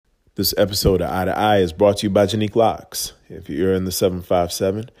This episode of Eye to Eye is brought to you by Janique Locks. If you're in the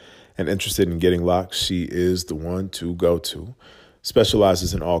 757 and interested in getting locks, she is the one to go to.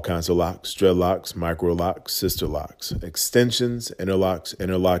 Specializes in all kinds of locks, dreadlocks, micro locks, sister locks, extensions, interlocks,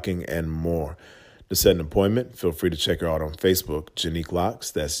 interlocking, and more. To set an appointment, feel free to check her out on Facebook, Janique Locks.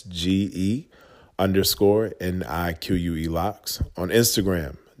 That's GE_NIQUE Locks. On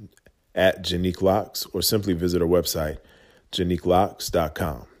Instagram, at Janique Locks, or simply visit her website,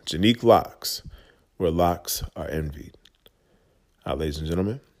 JaniqueLocks.com. Janique Locks, where locks are envied. All right, ladies and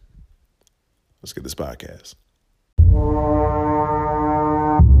gentlemen, let's get this podcast.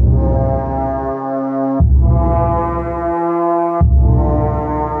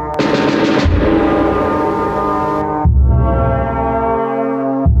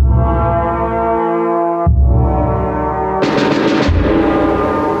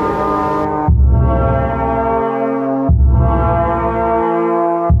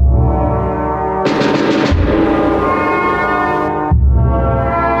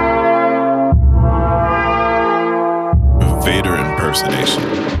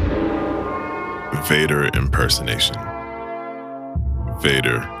 Vader impersonation.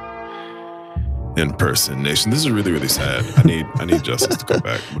 This is really, really sad. I need Justice to come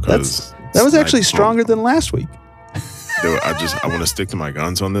back because that was actually stronger than last week. Dude, I want to stick to my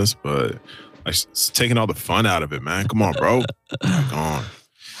guns on this, but it's taking all the fun out of it, man. Come on, bro. Come on.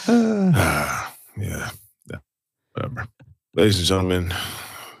 Yeah, whatever. Ladies and gentlemen,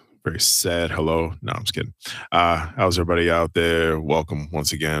 very sad hello. No, I'm just kidding. How's everybody out there? Welcome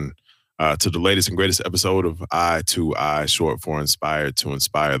once again to the latest and greatest episode of Eye to Eye, short for Inspired to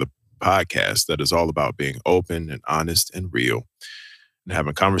Inspire, the podcast that is all about being open and honest and real and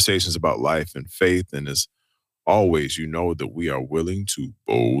having conversations about life and faith. And as always, you know that we are willing to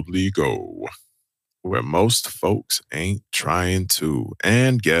boldly go where most folks ain't trying to.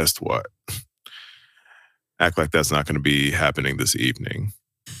 And guess what? Act like that's not going to be happening this evening.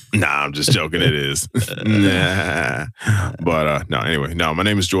 Nah, I'm just joking. It is. Nah. But no, anyway, no, my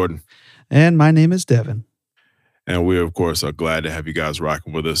name is Jordan. And my name is Devin. And we, of course, are glad to have you guys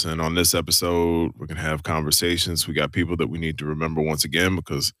rocking with us. And on this episode, we're going to have conversations. We got people that we need to remember once again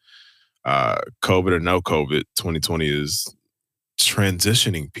because COVID or no COVID, 2020 is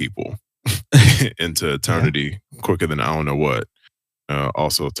transitioning people into eternity quicker than I don't know what.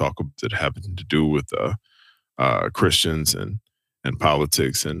 Also talk that having to do with Christians and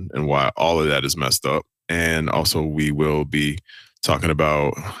politics and why all of that is messed up. And also we will be talking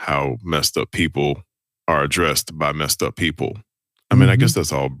about how messed up people are addressed by messed up people. I mean, I guess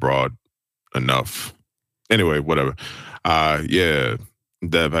that's all broad enough. Anyway, whatever. Yeah.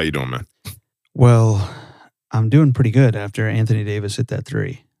 Dev, how you doing, man? Well, I'm doing pretty good after Anthony Davis hit that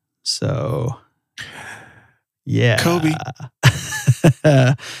three. So, yeah. Kobe.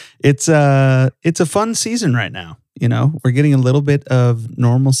 It's a fun season right now. You know, we're getting a little bit of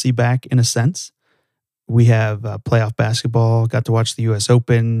normalcy back in a sense. We have playoff basketball, got to watch the U.S.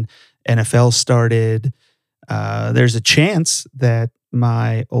 Open, NFL started. There's a chance that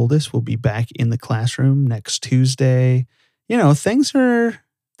my oldest will be back in the classroom next Tuesday. You know, things are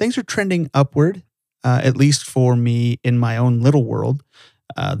trending upward, at least for me in my own little world.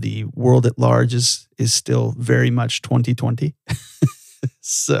 The world at large is still very much 2020.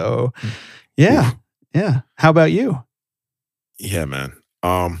 So, yeah. How about you? Yeah, man.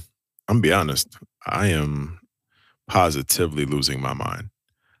 I'm gonna be honest. I am positively losing my mind.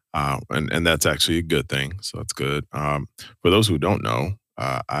 And that's actually a good thing. So that's good. For those who don't know,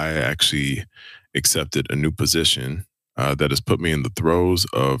 I actually accepted a new position that has put me in the throes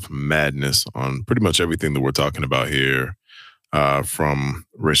of madness on pretty much everything that we're talking about here, from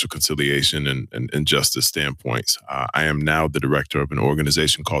racial conciliation and justice standpoints. I am now the director of an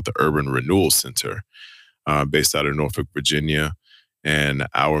organization called the Urban Renewal Center, based out of Norfolk, Virginia. And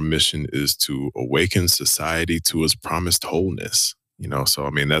our mission is to awaken society to its promised wholeness. You know, so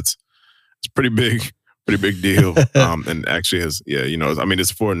I mean it's pretty big deal. And actually has,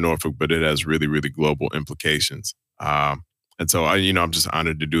 it's for Norfolk, but it has really, really global implications. And so I'm just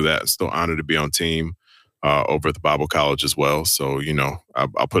honored to do that. Still honored to be on team over at the Bible College as well. So,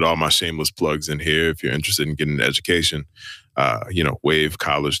 I'll put all my shameless plugs in here. If you're interested in getting an education,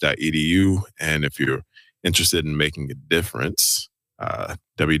 wavecollege.edu. And if you're interested in making a difference,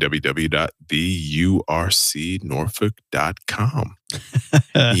 www.theurcnorfolk.com.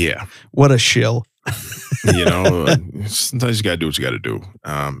 Yeah. What a shill. Sometimes you got to do what you got to do.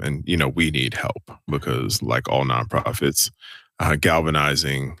 And we need help because like all nonprofits,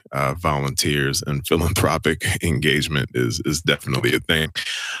 galvanizing volunteers and philanthropic engagement is definitely a thing.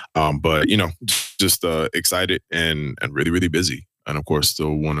 But just excited and really, really busy. And of course,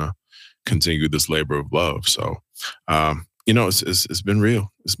 still want to continue this labor of love. So, it's been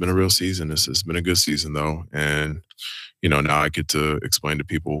real. It's been a real season. It's been a good season though, and now I get to explain to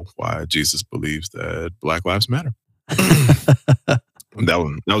people why Jesus believes that Black Lives Matter. That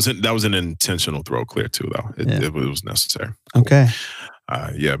was an intentional throw clear too, though. It was necessary. Cool. Okay.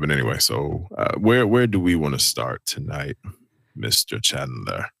 But anyway, so where do we want to start tonight, Mr.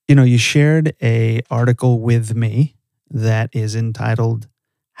 Chandler? You shared a article with me that is entitled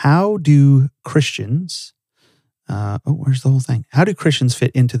 "How Do Christians?" Where's the whole thing? How do Christians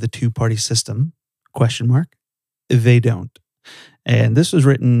fit into the two-party system? ? They don't. And this was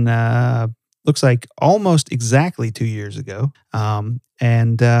written, looks like almost exactly 2 years ago.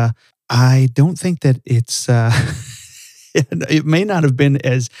 And I don't think that it's, it may not have been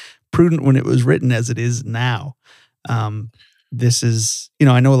as prudent when it was written as it is now. This is,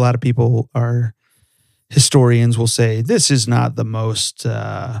 I know a lot of people historians will say, this is not the most,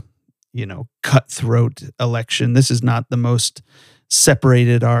 cutthroat election. This is not the most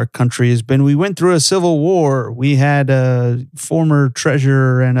separated our country has been. We went through a civil war. We had a former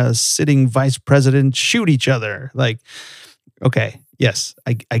treasurer and a sitting vice president shoot each other. Like, okay, yes,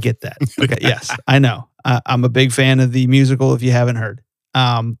 I get that. Okay, yes, I know. I'm a big fan of the musical if you haven't heard.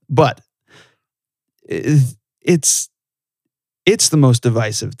 But it's the most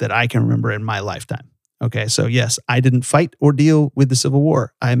divisive that I can remember in my lifetime. Okay, so yes, I didn't fight or deal with the Civil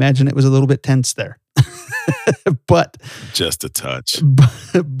War. I imagine it was a little bit tense there. But just a touch.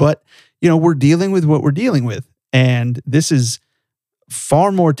 But we're dealing with what we're dealing with. And this is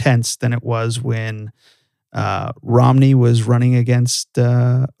far more tense than it was when Romney was running against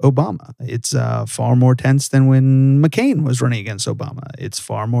Obama. It's far more tense than when McCain was running against Obama. It's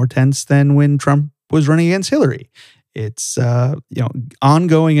far more tense than when Trump was running against Hillary. It's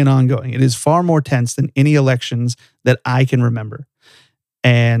ongoing and ongoing. It is far more tense than any elections that I can remember.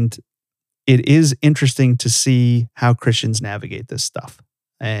 And it is interesting to see how Christians navigate this stuff.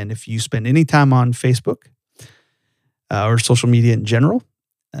 And if you spend any time on Facebook or social media in general,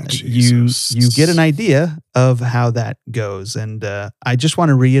 you get an idea of how that goes. And I just want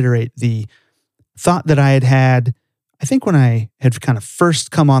to reiterate the thought that I had, I think when I had kind of first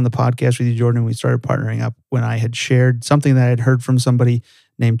come on the podcast with you, Jordan, we started partnering up, when I had shared something that I had heard from somebody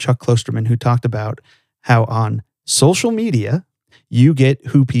named Chuck Klosterman, who talked about how on social media, you get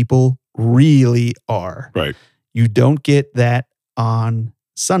who people really are. Right. You don't get that on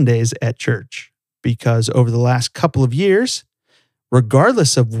Sundays at church, because over the last couple of years,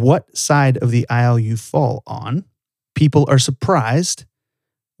 regardless of what side of the aisle you fall on, people are surprised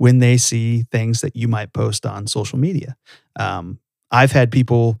when they see things that you might post on social media. I've had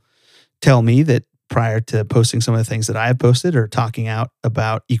people tell me that prior to posting some of the things that I have posted or talking out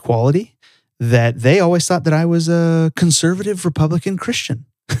about equality, that they always thought that I was a conservative Republican Christian.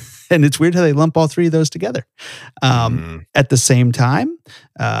 And it's weird how they lump all three of those together. At the same time,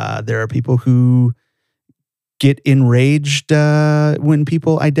 there are people who get enraged when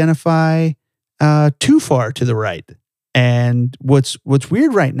people identify too far to the right. And what's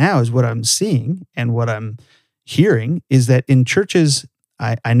weird right now is what I'm seeing and what I'm hearing is that in churches,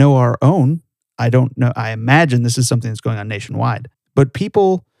 I know our own, I don't know, I imagine this is something that's going on nationwide, but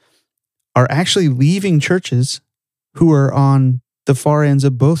people are actually leaving churches who are on the far ends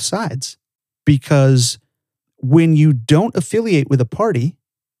of both sides. Because when you don't affiliate with a party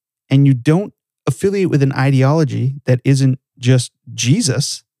and you don't affiliate with an ideology that isn't just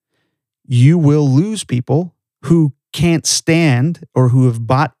Jesus, you will lose people who can't stand or who have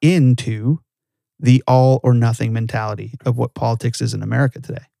bought into the all or nothing mentality of what politics is in America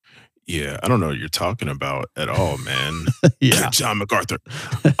today. Yeah, I don't know what you're talking about at all, man. Yeah. John MacArthur.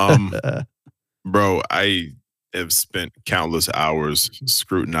 Bro, I have spent countless hours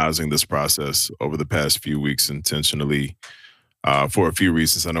scrutinizing this process over the past few weeks intentionally for a few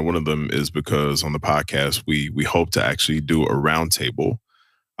reasons. I know one of them is because on the podcast, we hope to actually do a roundtable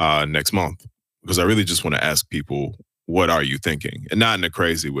next month, because I really just want to ask people, what are you thinking? And not in a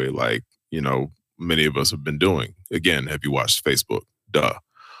crazy way, like, many of us have been doing. Again, have you watched Facebook? Duh.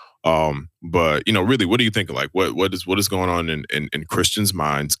 But really, what do you think? Like, what is going on in Christians'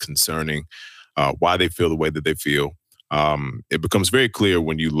 minds concerning why they feel the way that they feel? It becomes very clear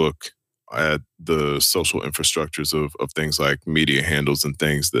when you look at the social infrastructures of things like media handles and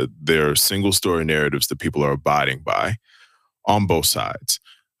things, that there are single story narratives that people are abiding by on both sides.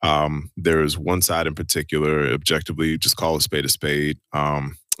 There is one side in particular, objectively, just call a spade,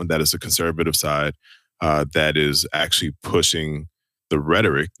 and that is a conservative side that is actually pushing the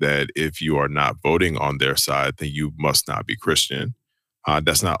rhetoric that if you are not voting on their side, then you must not be Christian.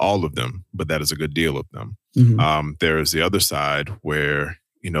 That's not all of them, but that is a good deal of them. Mm-hmm. There is the other side where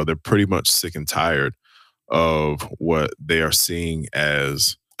they're pretty much sick and tired of what they are seeing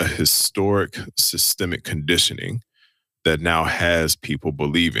as a historic systemic conditioning that now has people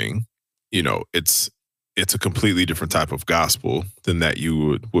believing, it's a completely different type of gospel than that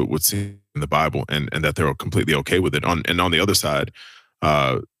you would see in the Bible, and that they're completely okay with it. On the other side,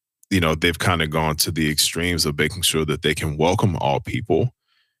 uh, they've kind of gone to the extremes of making sure that they can welcome all people.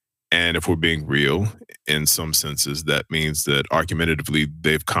 And if we're being real, in some senses, that means that argumentatively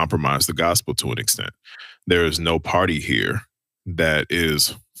they've compromised the gospel to an extent. There is no party here that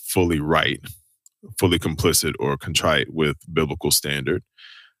is fully right, fully complicit or contrite with biblical standard.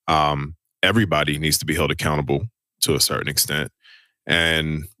 Everybody needs to be held accountable to a certain extent.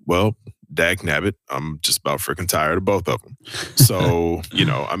 And well, dag nabbit, I'm just about freaking tired of both of them. So,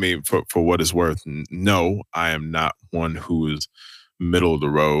 I mean, for what it's worth, no, I am not one who is middle of the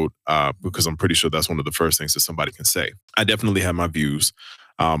road, because I'm pretty sure that's one of the first things that somebody can say. I definitely have my views,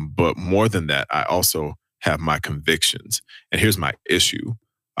 but more than that, I also have my convictions. And here's my issue.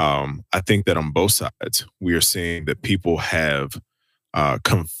 I think that on both sides, we are seeing that people have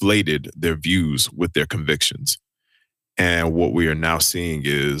conflated their views with their convictions. And what we are now seeing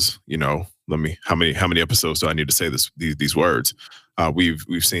is, how many episodes do I need to say these words? We've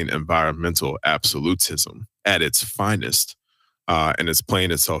seen environmental absolutism at its finest, and it's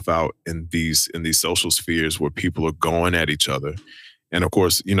playing itself out in these social spheres where people are going at each other. And of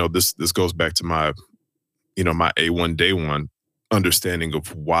course, this goes back to my my A1 day one understanding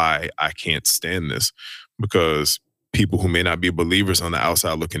of why I can't stand this, because people who may not be believers on the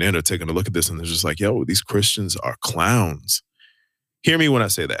outside looking in are taking a look at this and they're just like, yo, these Christians are clowns. Hear me when I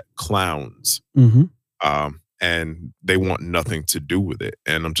say that, clowns. Mm-hmm. And they want nothing to do with it.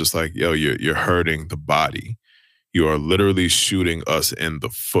 And I'm just like, yo, you're hurting the body. You are literally shooting us in the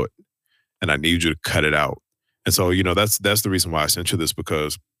foot, and I need you to cut it out. And so, that's the reason why I sent you this,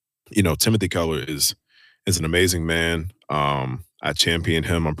 because, Timothy Keller is an amazing man. I champion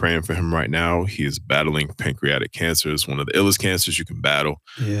him. I'm praying for him right now. He is battling pancreatic cancer. It's one of the illest cancers you can battle.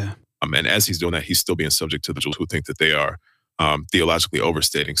 Yeah. And as he's doing that, he's still being subject to the who think that they are theologically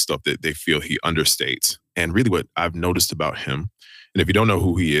overstating stuff that they feel he understates. And really what I've noticed about him, and if you don't know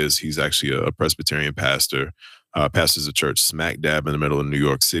who he is, he's actually a Presbyterian pastor, pastors a church smack dab in the middle of New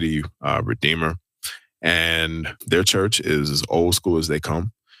York City, Redeemer. And their church is as old school as they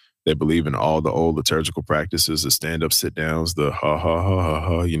come. They believe in all the old liturgical practices, the stand-up, sit-downs, the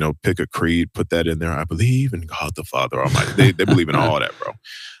ha, pick a creed, put that in there. I believe in God the Father Almighty. They believe in all that,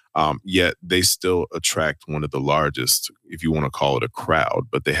 bro. Yet they still attract one of the largest, if you want to call it a crowd,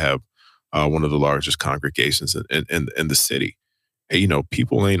 but they have one of the largest congregations in the city. And,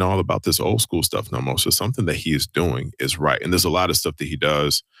 people ain't all about this old school stuff no more. So something that he is doing is right. And there's a lot of stuff that he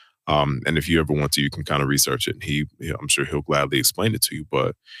does. And if you ever want to, you can kind of research it. And I'm sure he'll gladly explain it to you.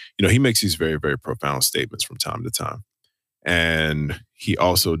 But, he makes these very, very profound statements from time to time. And he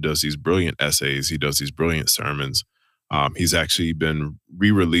also does these brilliant essays. He does these brilliant sermons. He's actually been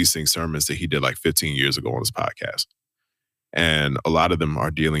re-releasing sermons that he did like 15 years ago on his podcast. And a lot of them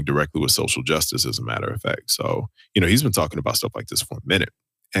are dealing directly with social justice, as a matter of fact. So, he's been talking about stuff like this for a minute.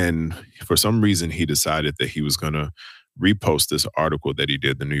 And for some reason, he decided that he was going to repost this article that he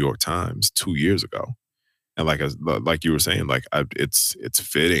did in the New York Times 2 years ago. And like you were saying, it's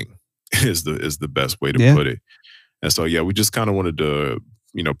fitting is the best way to put it. And so, we just kind of wanted to,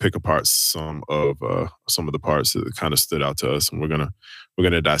 pick apart some of the parts that kind of stood out to us, and we're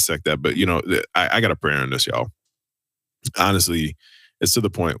gonna dissect that. But I got a prayer in this, y'all. Honestly, it's to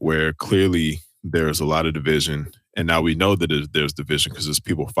the point where clearly there's a lot of division. And now we know that there's division because there's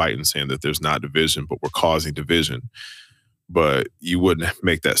people fighting saying that there's not division, but we're causing division. But you wouldn't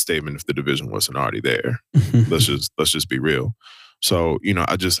make that statement if the division wasn't already there. Let's just be real. So,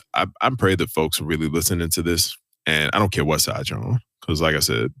 I pray that folks really listen into this, and I don't care what side you're on, because like I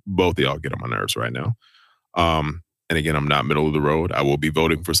said, both of y'all get on my nerves right now. And again, I'm not middle of the road. I will be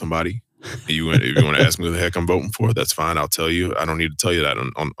voting for somebody. If you want to ask me who the heck I'm voting for, that's fine. I'll tell you. I don't need to tell you that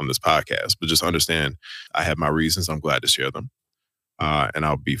on this podcast, but just understand I have my reasons. I'm glad to share them. And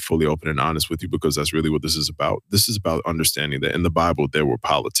I'll be fully open and honest with you, because that's really what this is about. This is about understanding that in the Bible, there were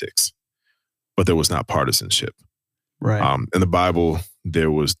politics, but there was not partisanship. Right. In the Bible,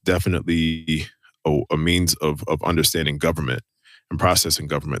 there was definitely a means of understanding government and processing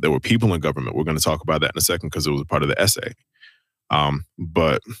government. There were people in government. We're going to talk about that in a second because it was a part of the essay.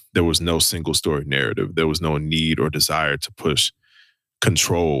 But there was no single story narrative. There was no need or desire to push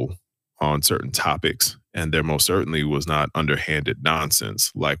control on certain topics. And there most certainly was not underhanded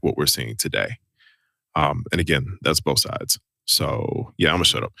nonsense like what we're seeing today. And again, that's both sides. So, I'm going to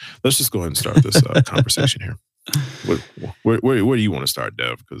shut up. Let's just go ahead and start this conversation here. Where do you want to start,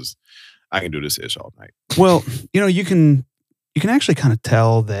 Dev? Because I can do this ish all night. Well, you can actually kind of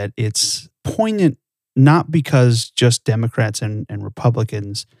tell that it's poignant, not because just Democrats and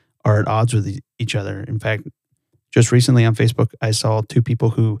Republicans are at odds with each other. In fact, just recently on Facebook, I saw two people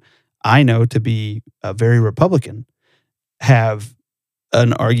who I know to be very Republican have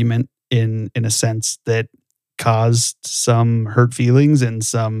an argument in a sense that caused some hurt feelings and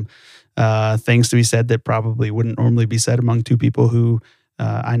some things to be said that probably wouldn't normally be said among two people who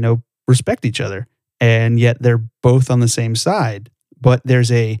I know respect each other. And yet they're both on the same side. But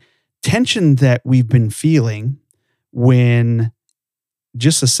there's a tension that we've been feeling when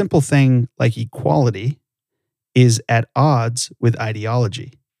just a simple thing like equality is at odds with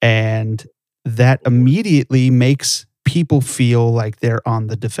ideology. And that immediately makes people feel like they're on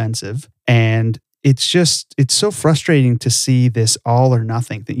the defensive. And it's so frustrating to see this all or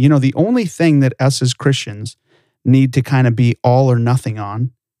nothing. The only thing that us as Christians need to kind of be all or nothing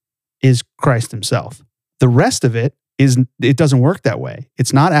on is Christ himself. The rest of it doesn't work that way.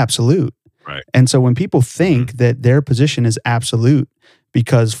 It's not absolute. Right. And so when people think that their position is absolute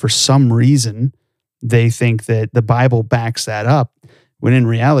because for some reason they think that the Bible backs that up, when in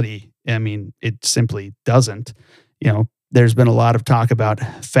reality, I mean, it simply doesn't. There's been a lot of talk about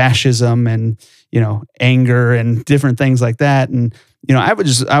fascism and, anger and different things like that. And, I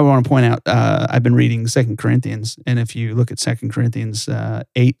want to point out, I've been reading 2 Corinthians. And if you look at 2 Corinthians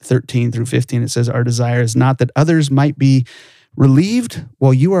 8:13 through 15, it says, our desire is not that others might be relieved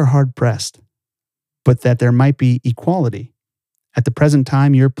while you are hard pressed, but that there might be equality. At the present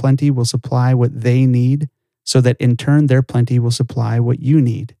time, your plenty will supply what they need, so that in turn their plenty will supply what you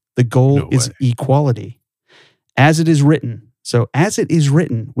need. The goal is equality. As it is written. So as it is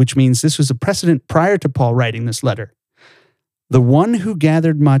written, which means this was a precedent prior to Paul writing this letter. The one who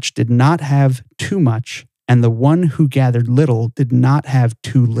gathered much did not have too much, and the one who gathered little did not have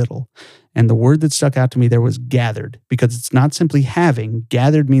too little. And the word that stuck out to me there was gathered, because it's not simply having.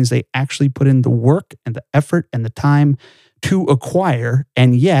 Gathered means they actually put in the work and the effort and the time to acquire,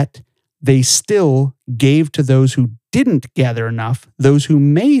 and yet they still gave to those who didn't gather enough, those who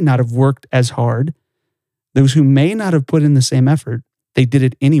may not have worked as hard, those who may not have put in the same effort. They did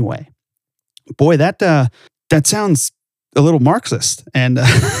it anyway. Boy, that sounds a little Marxist, and so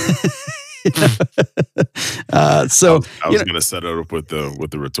I was going to set it up with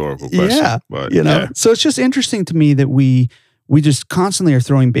the rhetorical question. Yeah, but So it's just interesting to me that we just constantly are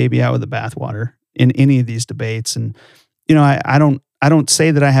throwing baby out with the bathwater in any of these debates, and I don't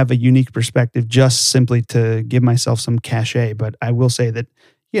say that I have a unique perspective just simply to give myself some cachet, but I will say that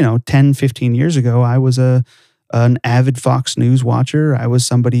 10, 15 years ago, I was an avid Fox News watcher. I was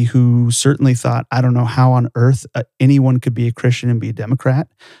somebody who certainly thought, I don't know how on earth anyone could be a Christian and be a Democrat.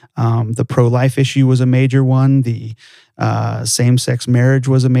 The pro-life issue was a major one. The same-sex marriage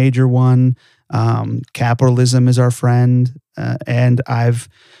was a major one. Capitalism is our friend. And I've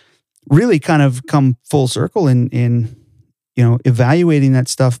really kind of come full circle in evaluating that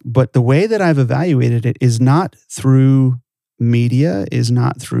stuff. But the way that I've evaluated it is not through media, is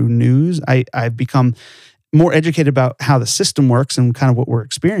not through news. I've become more educated about how the system works and kind of what we're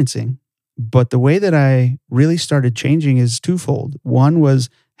experiencing. But the way that I really started changing is twofold. One was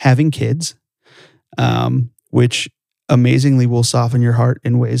having kids, which amazingly will soften your heart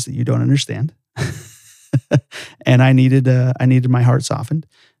in ways that you don't understand. And I needed my heart softened.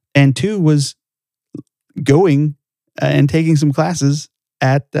 And two was going and taking some classes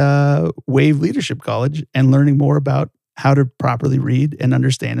at Wave Leadership College and learning more about how to properly read and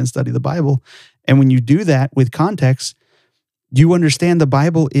understand and study the Bible. And when you do that with context, you understand the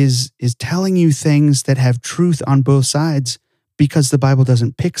Bible is telling you things that have truth on both sides, because the Bible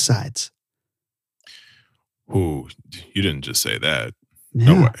doesn't pick sides. Ooh, you didn't just say that. Yeah.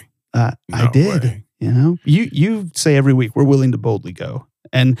 No way. I did. Way. You say every week, we're willing to boldly go.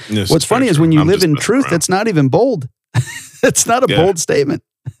 And what's funny is true. when you I'm live just in messing truth, around. that's not even bold. It's not a bold statement.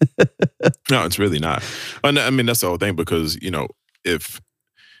 No, it's really not. And I mean, that's the whole thing, because, if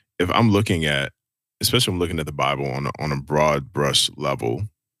I'm looking at, especially I'm looking at the Bible on a broad brush level,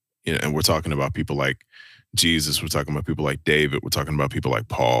 and we're talking about people like Jesus, we're talking about people like David, we're talking about people like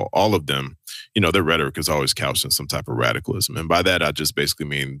Paul, all of them, their rhetoric is always couched in some type of radicalism. And by that, I just basically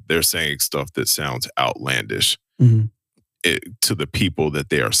mean they're saying stuff that sounds outlandish to the people that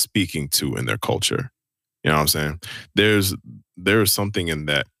they are speaking to in their culture. You know what I'm saying? There's something in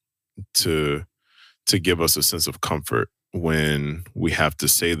that to give us a sense of comfort when we have to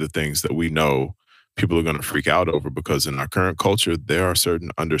say the things that we know people are going to freak out over, because in our current culture, there are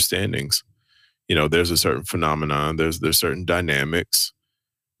certain understandings. There's a certain phenomenon, there's certain dynamics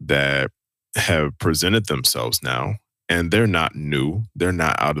that have presented themselves now, and they're not new. They're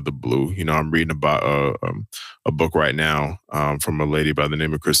not out of the blue. I'm reading about a book right now from a lady by the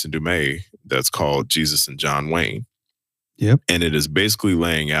name of Kristen Dumais that's called Jesus and John Wayne. Yep. And it is basically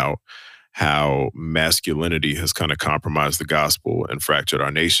laying out how masculinity has kind of compromised the gospel and fractured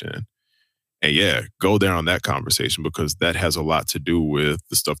our nation. And yeah, go there on that conversation, because that has a lot to do with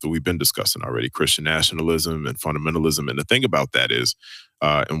the stuff that we've been discussing already, Christian nationalism and fundamentalism. And the thing about that is,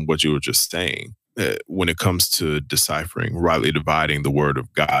 and what you were just saying, when it comes to deciphering, rightly dividing the word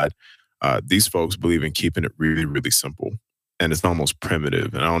of God, these folks believe in keeping it really, really simple. And it's almost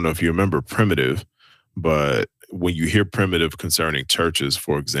primitive. And I don't know if you remember primitive, but when you hear primitive concerning churches,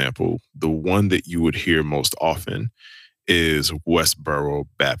 for example, the one that you would hear most often is Westboro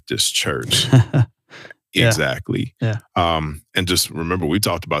Baptist Church. Yeah. Exactly. Yeah. And just remember, we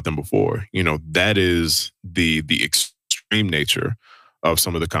talked about them before. That is the extreme nature of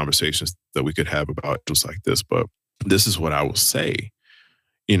some of the conversations that we could have about just like this. But this is what I will say.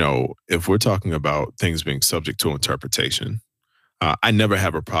 If we're talking about things being subject to interpretation, I never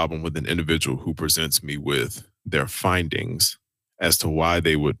have a problem with an individual who presents me with their findings as to why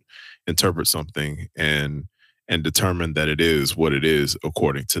they would interpret something and determine that it is what it is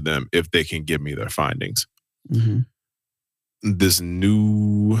according to them, if they can give me their findings. Mm-hmm. This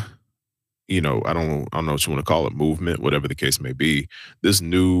new, I don't know what you want to call it, movement, whatever the case may be, this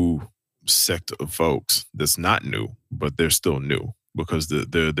new sect of folks that's not new, but they're still new because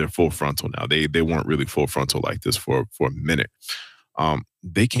they're full frontal now. They weren't really full frontal like this for a minute.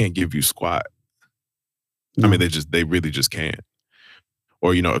 They can't give you squat. No. I mean, they really just can't.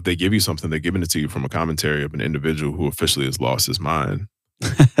 Or, if they give you something, they're giving it to you from a commentary of an individual who officially has lost his mind.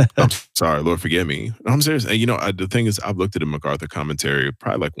 I'm sorry, Lord, forgive me. No, I'm serious. And, the thing is, I've looked at a MacArthur commentary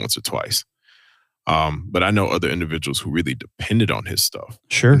probably like once or twice. But I know other individuals who really depended on his stuff.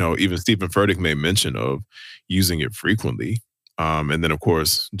 Sure. Even Stephen Furtick made mention of using it frequently. And then, of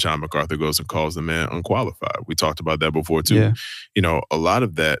course, John MacArthur goes and calls the man unqualified. We talked about that before, too. Yeah. A lot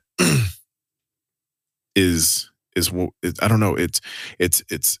of that is I don't know. It's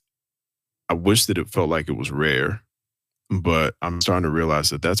I wish that it felt like it was rare, but I'm starting to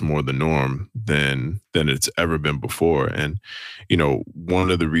realize that that's more the norm than it's ever been before. And,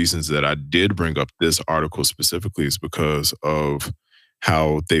 one of the reasons that I did bring up this article specifically is because of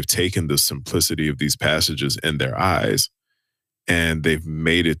how they've taken the simplicity of these passages in their eyes and they've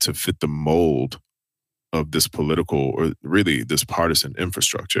made it to fit the mold of this political, or really this partisan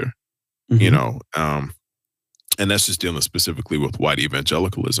infrastructure, Mm-hmm. And that's just dealing specifically with white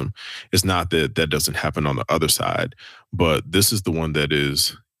evangelicalism. It's not that that doesn't happen on the other side, but this is the one that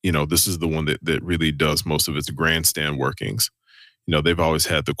is, this is the one that really does most of its grandstand workings. They've always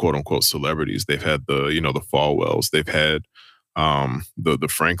had the quote unquote celebrities. They've had the, the Falwells. They've had the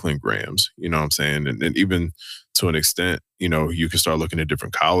Franklin Grahams, you know what I'm saying? And even to an extent, you can start looking at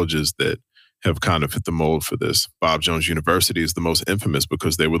different colleges that have kind of fit the mold for this. Bob Jones University is the most infamous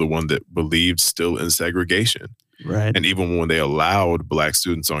because they were the one that believed still in segregation. Right. And even when they allowed Black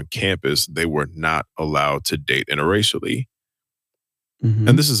students on campus, they were not allowed to date interracially. Mm-hmm.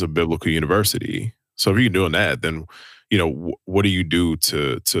 And this is a biblical university. So if you're doing that, then, what do you do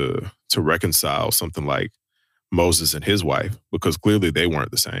to reconcile something like Moses and his wife? Because clearly they weren't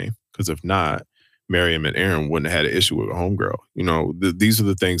the same. Because if not, Miriam and Aaron wouldn't have had an issue with a homegirl. These are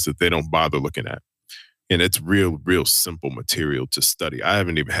the things that they don't bother looking at. And it's real simple material to study. I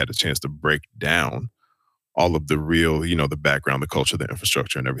haven't even had a chance to break down all of the real, the background, the culture, the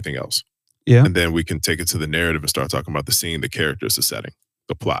infrastructure, and everything else. Yeah. And then we can take it to the narrative and start talking about the scene, the characters, the setting,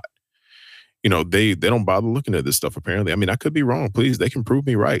 the plot. They don't bother looking at this stuff, apparently. I mean, I could be wrong. Please, they can prove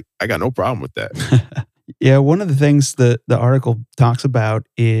me right. I got no problem with that. Yeah, one of the things that the article talks about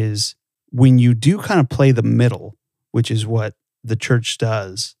is when you do kind of play the middle, which is what the church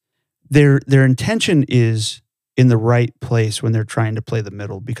does, their intention is in the right place when they're trying to play the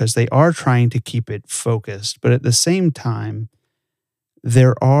middle, because they are trying to keep it focused. But at the same time,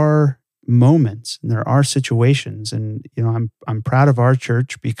 there are moments and there are situations, and I'm proud of our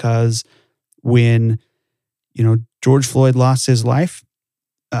church because when George Floyd lost his life,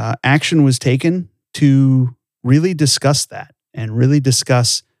 action was taken to really discuss that and really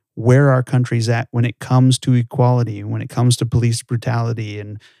discuss where our country's at when it comes to equality, when it comes to police brutality.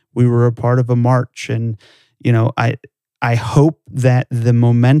 And we were a part of a march. And, I hope that the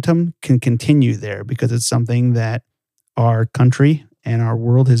momentum can continue there, because it's something that our country and our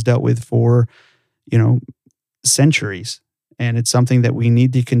world has dealt with for, centuries. And it's something that we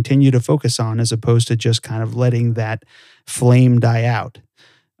need to continue to focus on, as opposed to just kind of letting that flame die out.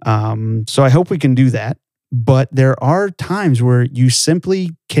 So I hope we can do that. But there are times where you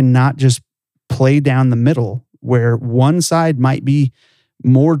simply cannot just play down the middle where one side might be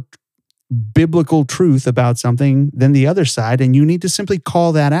more biblical truth about something than the other side, and you need to simply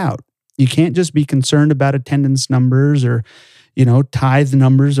call that out. You can't just be concerned about attendance numbers or, tithe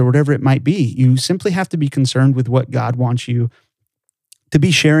numbers or whatever it might be. You simply have to be concerned with what God wants you to be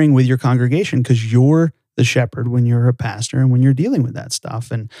sharing with your congregation, because you're the shepherd when you're a pastor and when you're dealing with that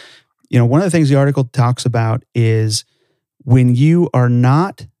stuff. And, one of the things the article talks about is when you are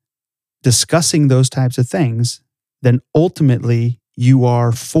not discussing those types of things, then ultimately you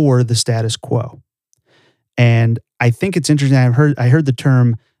are for the status quo. And I think it's interesting. I heard the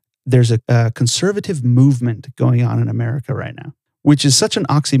term, there's a conservative movement going on in America right now, which is such an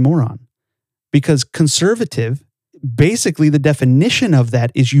oxymoron, because conservative, basically the definition of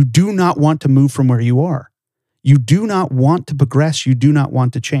that is you do not want to move from where you are. You do not want to progress. You do not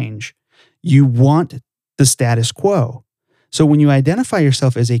want to change. You want the status quo. So when you identify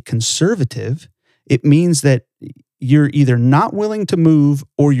yourself as a conservative, it means that you're either not willing to move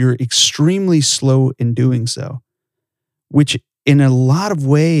or you're extremely slow in doing so, which in a lot of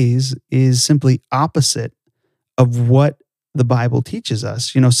ways is simply opposite of what the Bible teaches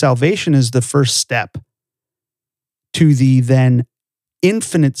us. Salvation is the first step to the then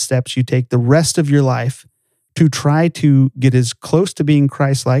infinite steps you take the rest of your life to try to get as close to being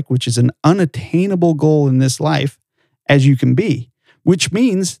Christ-like, which is an unattainable goal in this life, as you can be, which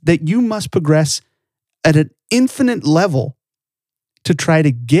means that you must progress at an infinite level to try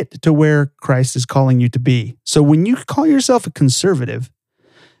to get to where Christ is calling you to be. So when you call yourself a conservative,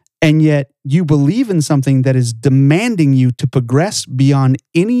 and yet you believe in something that is demanding you to progress beyond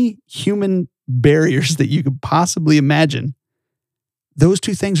any human barriers that you could possibly imagine, those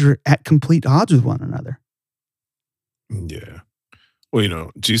two things are at complete odds with one another. Yeah.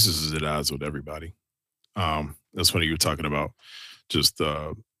 Well, Jesus is at odds with everybody. That's funny you were talking about just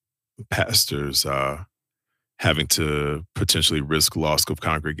pastors having to potentially risk loss of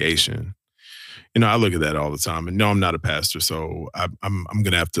congregation. I look at that all the time, and no, I'm not a pastor, so I'm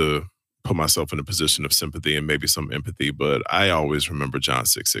going to have to put myself in a position of sympathy and maybe some empathy. But I always remember John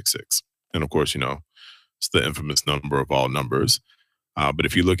 6:66, and of course, it's the infamous number of all numbers. But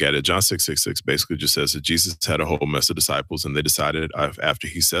if you look at it, John 6:66 basically just says that Jesus had a whole mess of disciples, and they decided after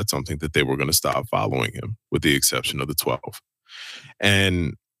he said something that they were going to stop following him, with the exception of the 12.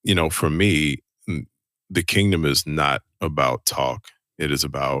 And for me, the kingdom is not about talk; it is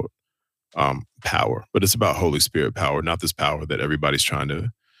about power, but it's about Holy Spirit power, not this power that everybody's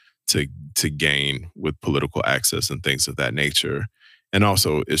trying to gain with political access and things of that nature. And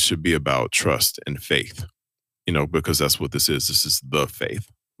also, it should be about trust and faith, because that's what this is. This is the faith.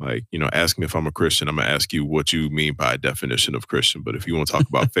 Like, ask me if I'm a Christian, I'm going to ask you what you mean by definition of Christian. But if you want to talk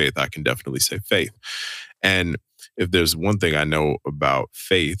about faith, I can definitely say faith. And if there's one thing I know about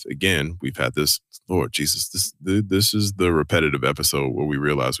faith, again, we've had this, Lord Jesus, this is the repetitive episode where we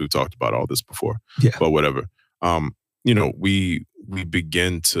realize we've talked about all this before. Yeah. But whatever. We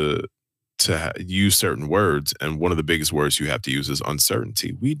begin to use certain words, and one of the biggest words you have to use is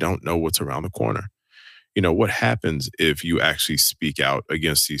uncertainty. We don't know what's around the corner. What happens if you actually speak out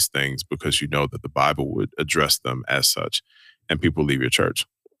against these things because you know that the Bible would address them as such, and people leave your church?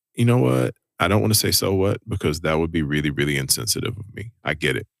 You know what? I don't want to say so what, because that would be really, really insensitive of me. I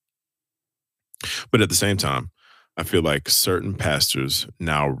get it. But at the same time, I feel like certain pastors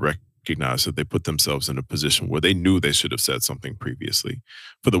now recognize that they put themselves in a position where they knew they should have said something previously.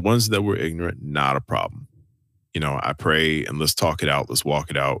 For the ones that were ignorant, not a problem. I pray and let's talk it out. Let's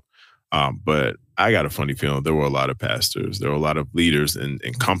walk it out. But I got a funny feeling there were a lot of pastors, there were a lot of leaders in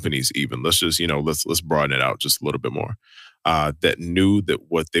companies even. Let's just, let's broaden it out just a little bit more. That knew that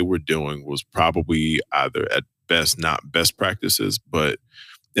what they were doing was probably either at best not best practices, but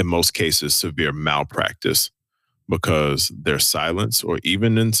in most cases severe malpractice, because their silence, or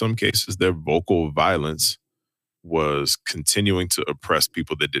even in some cases their vocal violence, was continuing to oppress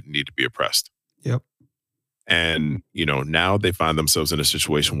people that didn't need to be oppressed. Yep. And, now they find themselves in a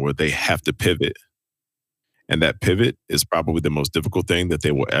situation where they have to pivot. And that pivot is probably the most difficult thing that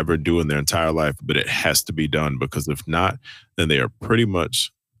they will ever do in their entire life, but it has to be done, because if not, then they are pretty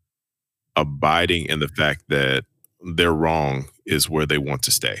much abiding in the fact that their wrong is where they want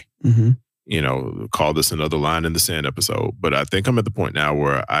to stay. Mm-hmm. Call this another line in the sand episode. But I think I'm at the point now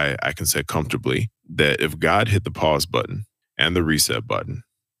where I can say comfortably that if God hit the pause button and the reset button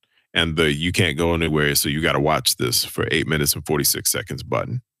and the you can't go anywhere, so you got to watch this for 8 minutes and 46 seconds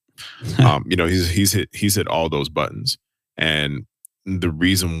button, he's hit all those buttons. And the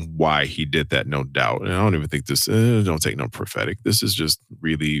reason why he did that, no doubt, and I don't even think this, don't take no prophetic. This is just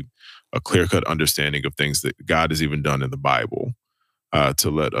really a clear-cut understanding of things that God has even done in the Bible. to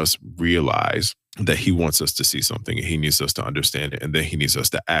let us realize that he wants us to see something and he needs us to understand it and then he needs us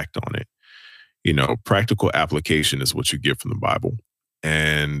to act on it. Practical application is what you get from the Bible.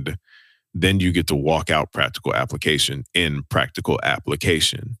 And then you get to walk out practical application in practical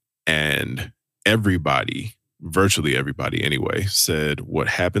application. And everybody, virtually everybody anyway, said what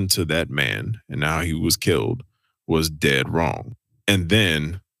happened to that man and how he was killed was dead wrong. And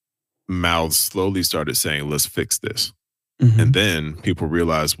then mouths slowly started saying, let's fix this. And then people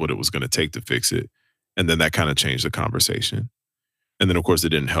realized what it was going to take to fix it. And then that kind of changed the conversation. And then, of course, it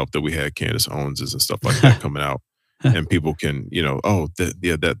didn't help that we had Candace Owens and stuff like that coming out. And people can,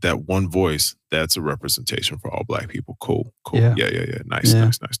 that one voice, that's a representation for all Black people. Cool. Yeah. Nice.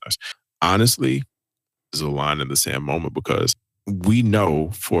 Honestly, there's a line in the sand moment because we know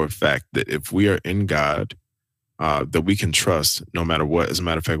for a fact that if we are in God, that we can trust no matter what. As a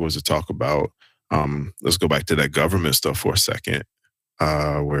matter of fact, was to talk about, let's go back to that government stuff for a second.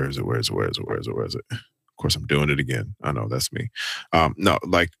 Where is it? Of course, I'm doing it again. I know that's me. No,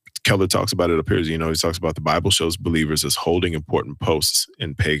 like Keller talks about it up here. He talks about the Bible shows believers as holding important posts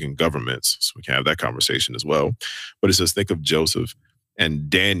in pagan governments. So we can have that conversation as well. But it says, think of Joseph and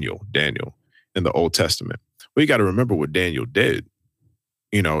Daniel in the Old Testament. Well, you got to remember what Daniel did.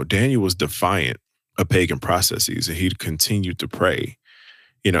 Daniel was defiant of pagan processes and he continued to pray.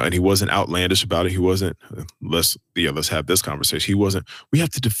 And he wasn't outlandish about it. He wasn't, let's have this conversation. He wasn't, we have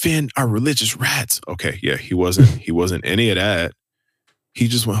to defend our religious rights. Okay, yeah, he wasn't any of that. He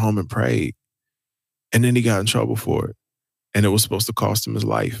just went home and prayed. And then he got in trouble for it. And it was supposed to cost him his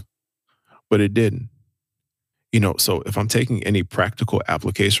life. But it didn't. So if I'm taking any practical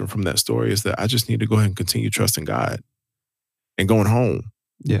application from that story is that I just need to go ahead and continue trusting God and going home.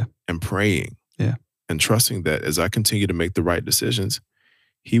 Yeah. And praying. Yeah. And trusting that as I continue to make the right decisions,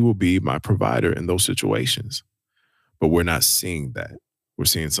 he will be my provider in those situations. But we're not seeing that. We're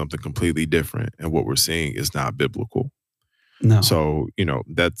seeing something completely different. And what we're seeing is not biblical. No. So,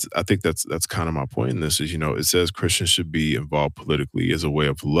 I think that's kind of my point in this is, it says Christians should be involved politically as a way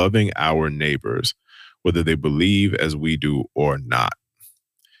of loving our neighbors, whether they believe as we do or not.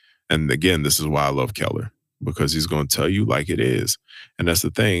 And again, this is why I love Keller, because he's going to tell you like it is. And that's the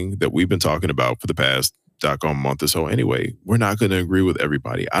thing that we've been talking about for the past month or so anyway. We're not going to agree with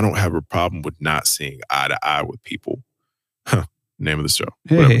everybody. I don't have a problem with not seeing eye to eye with people. Name of the show.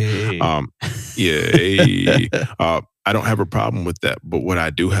 Hey. I don't have a problem with that. But what I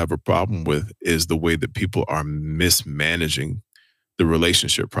do have a problem with is the way that people are mismanaging the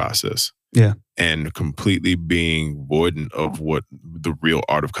relationship process. Yeah. And completely being voidant of what the real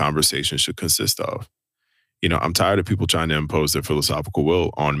art of conversation should consist of. I'm tired of people trying to impose their philosophical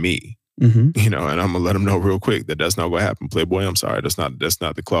will on me. And I'm gonna let them know real quick that that's not going to happen. Playboy, I'm sorry, that's not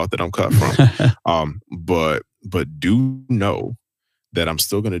the cloth that I'm cut from. But do know that I'm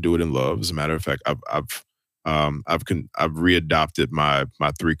still going to do it in love. As a matter of fact, I've readopted my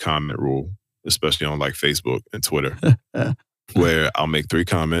 3-comment rule, especially on like Facebook and Twitter, where I'll make 3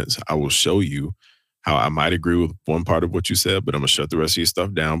 comments. I will show you how I might agree with one part of what you said, but I'm going to shut the rest of your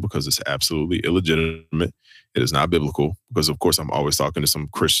stuff down because it's absolutely illegitimate. It is not biblical because, of course, I'm always talking to some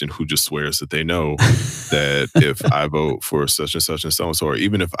Christian who just swears that they know that if I vote for such and such and so and so, or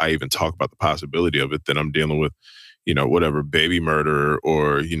even if I even talk about the possibility of it, then I'm dealing with, whatever, baby murder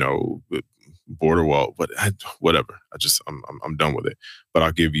or, border wall, whatever. I'm done with it. But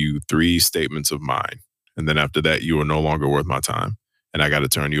I'll give you 3 statements of mine. And then after that, you are no longer worth my time. And I got to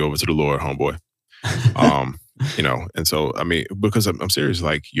turn you over to the Lord, homeboy. And so, because I'm serious,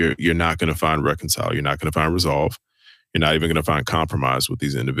 like you're not going to find reconcile. You're not going to find resolve. You're not even going to find compromise with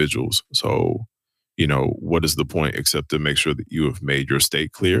these individuals. So, what is the point except to make sure that you have made your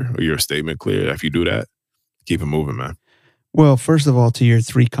state clear or your statement clear? If you do that, keep it moving, man. Well, first of all, to your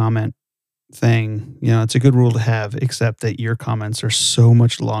 3-comment thing, it's a good rule to have, except that your comments are so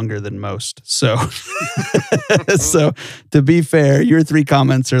much longer than most. So, so to be fair, your 3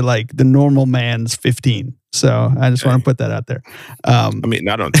 comments are like the normal man's 15. So I just want to put that out there.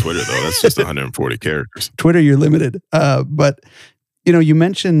 Not on Twitter though. That's just 140 characters. Twitter, you're limited. But you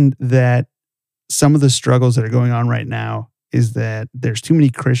mentioned that some of the struggles that are going on right now is that there's too many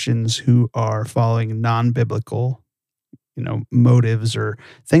Christians who are following non-biblical motives or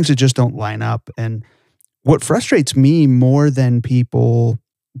things that just don't line up. And what frustrates me more than people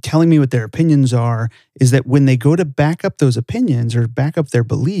telling me what their opinions are is that when they go to back up those opinions or back up their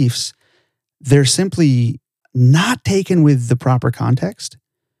beliefs, they're simply not taken with the proper context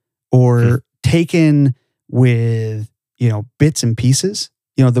or taken with, bits and pieces.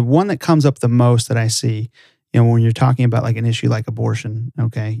 The one that comes up the most that I see, when you're talking about like an issue like abortion,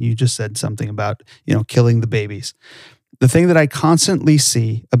 okay, you just said something about, killing the babies. The thing that I constantly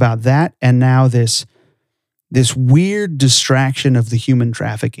see about that, and now this weird distraction of the human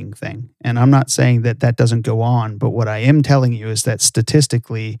trafficking thing. And I'm not saying that that doesn't go on, but what I am telling you is that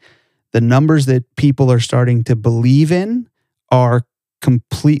statistically, the numbers that people are starting to believe in are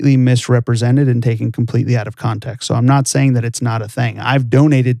completely misrepresented and taken completely out of context. So I'm not saying that it's not a thing. I've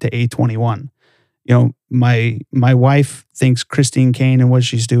donated to A21. You know, my wife thinks Christine Caine and what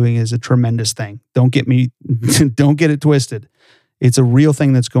she's doing is a tremendous thing. Don't get it twisted. It's a real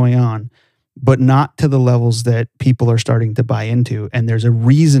thing that's going on, but not to the levels that people are starting to buy into. And there's a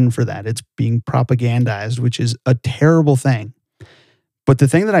reason for that. It's being propagandized, which is a terrible thing. But the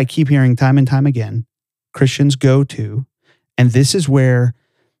thing that I keep hearing time and time again, Christians go to, and this is where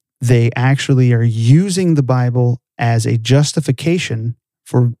they actually are using the Bible as a justification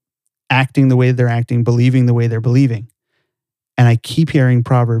for acting the way they're acting, believing the way they're believing. And I keep hearing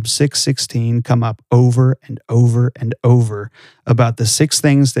Proverbs 6:16 come up over and over and over about the 6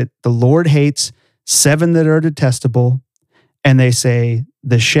 things that the Lord hates, 7 that are detestable, and they say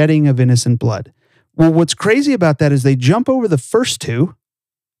the shedding of innocent blood. Well, what's crazy about that is they jump over the first 2,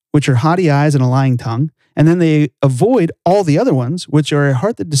 which are haughty eyes and a lying tongue, and then they avoid all the other ones, which are a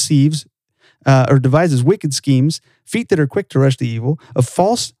heart that deceives or devises wicked schemes, feet that are quick to rush to evil, a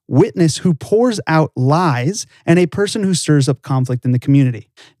false witness who pours out lies, and a person who stirs up conflict in the community.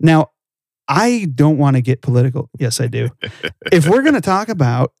 Now, I don't want to get political. Yes, I do. If we're going to talk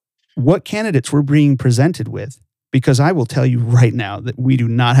about what candidates we're being presented with, because I will tell you right now that we do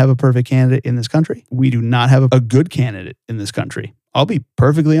not have a perfect candidate in this country. We do not have a good candidate in this country. I'll be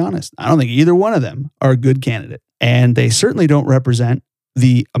perfectly honest. I don't think either one of them are a good candidate. And they certainly don't represent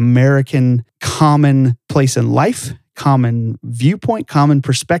the American common place in life, common viewpoint, common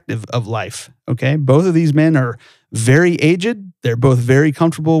perspective of life. Okay. Both of these men are very aged. They're both very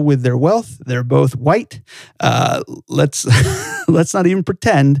comfortable with their wealth. They're both white. Let's not even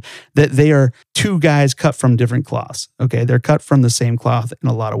pretend that they are 2 guys cut from different cloths. Okay. They're cut from the same cloth in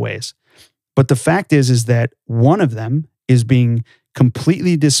a lot of ways. But the fact is that one of them is being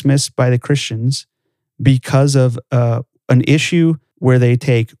completely dismissed by the Christians because of an issue where they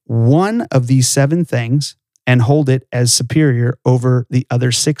take one of these 7 things and hold it as superior over the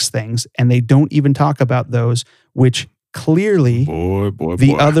other 6 things. And they don't even talk about those, which clearly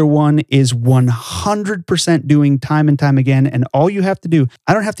the other one is 100% doing time and time again. And all you have to do,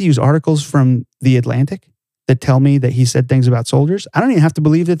 I don't have to use articles from The Atlantic that tell me that he said things about soldiers. I don't even have to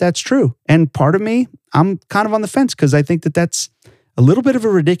believe that that's true. And part of me, I'm kind of on the fence because I think that that's a little bit of a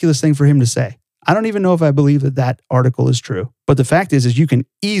ridiculous thing for him to say. I don't even know if I believe that that article is true. But the fact is you can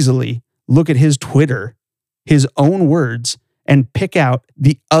easily look at his Twitter, his own words, and pick out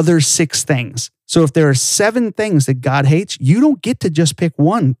the other 6 things. So if there are 7 things that God hates, you don't get to just pick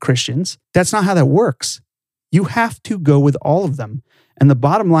one, Christians. That's not how that works. You have to go with all of them. And the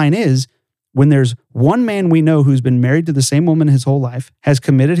bottom line is, when there's one man we know who's been married to the same woman his whole life, has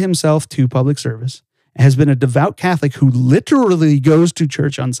committed himself to public service, has been a devout Catholic who literally goes to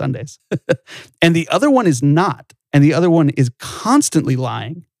church on Sundays, and the other one is not, and the other one is constantly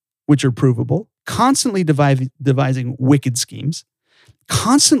lying, which are provable, constantly devising wicked schemes,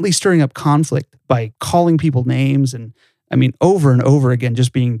 constantly stirring up conflict by calling people names, and over and over again,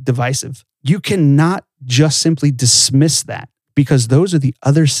 just being divisive. You cannot just simply dismiss that because those are the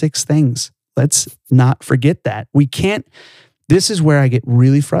other 6 things. Let's not forget that. We can't. This is where I get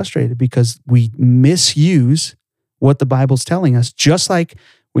really frustrated because we misuse what the Bible's telling us, just like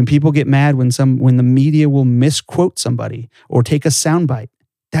when people get mad when the media will misquote somebody or take a soundbite.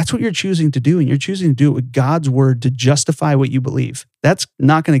 That's what you're choosing to do, and you're choosing to do it with God's word to justify what you believe. That's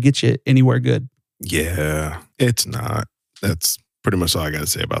not going to get you anywhere good. Yeah, it's not. That's pretty much all I got to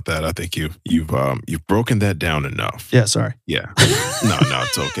say about that. I think you've broken that down enough. Yeah, sorry. Yeah, no,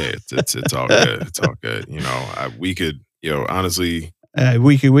 it's okay. It's all good. It's all good. We could. Honestly,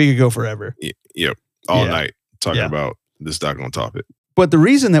 we could go forever. All night talking about this doggone topic. But the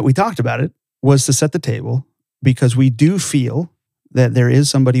reason that we talked about it was to set the table because we do feel that there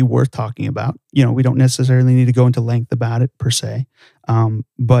is somebody worth talking about. We don't necessarily need to go into length about it per se,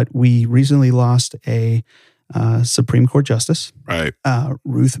 but we recently lost a Supreme Court justice, right?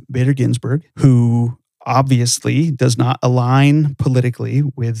 Ruth Bader Ginsburg, who obviously does not align politically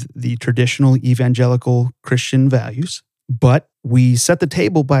with the traditional evangelical Christian values. But we set the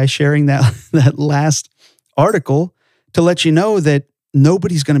table by sharing that last article to let you know that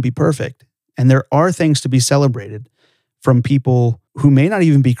nobody's going to be perfect. And there are things to be celebrated from people who may not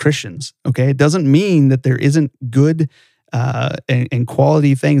even be Christians, okay? It doesn't mean that there isn't good and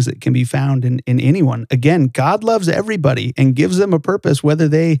quality things that can be found in anyone. Again, God loves everybody and gives them a purpose, whether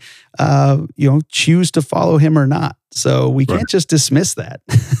they choose to follow him or not. So we Right. can't just dismiss that.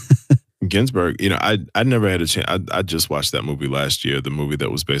 Ginsburg, I never had a chance. I just watched that movie last year, the movie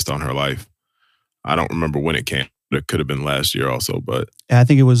that was based on her life. I don't remember when it came. It could have been last year also, but I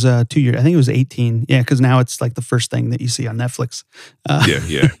think it was 2 years. I think it was 18. Yeah, because now it's like the first thing that you see on Netflix.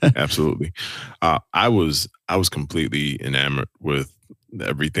 yeah, absolutely. I was completely enamored with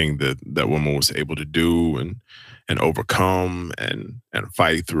everything that woman was able to do and overcome and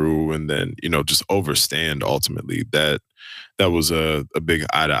fight through, and then just overstand ultimately. That was a big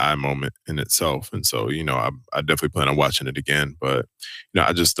eye to eye moment in itself. And so I definitely plan on watching it again. But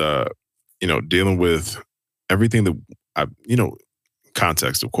I just dealing with everything that I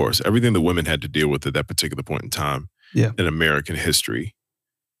context, of course, everything that women had to deal with at that particular point in time Yeah. in American history.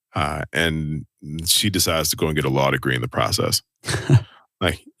 And she decides to go and get a law degree in the process.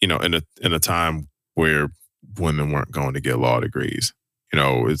 Like, in a time where women weren't going to get law degrees.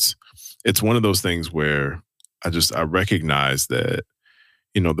 It's one of those things where I recognize that,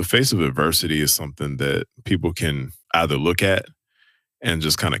 the face of adversity is something that people can either look at and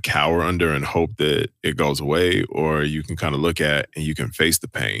just kind of cower under and hope that it goes away, or you can kind of look at and you can face the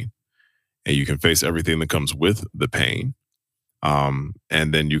pain and you can face everything that comes with the pain. And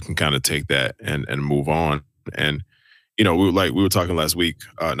then you can kind of take that and move on. And we were talking last week,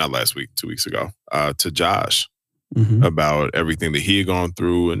 not last week, 2 weeks ago, to Josh Mhm. about everything that he had gone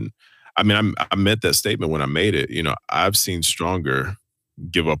through. And I mean, I meant that statement when I made it. I've seen stronger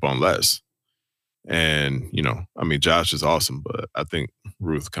give up on less. And I mean, Josh is awesome, but I think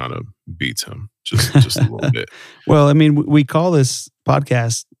Ruth kind of beats him just a little bit. Well, I mean, we call this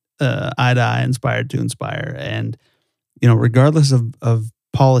podcast Eye to Eye, Inspired to Inspire. And, regardless of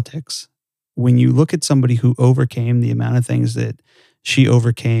politics, when you look at somebody who overcame the amount of things that she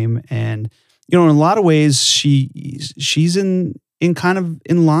overcame, and, in a lot of ways, she's in kind of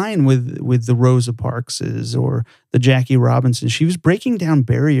in line with the Rosa Parkses or the Jackie Robinson. She was breaking down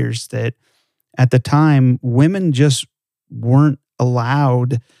barriers that at the time women just weren't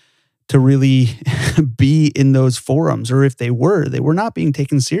allowed to really be in those forums, or if they were not being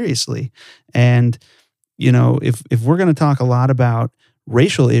taken seriously. And if we're going to talk a lot about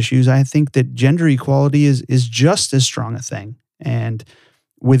racial issues, I think that gender equality is just as strong a thing. And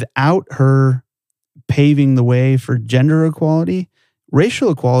without her paving the way for gender equality,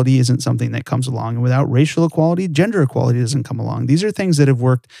 racial equality isn't something that comes along. And without racial equality, gender equality doesn't come along. These are things that have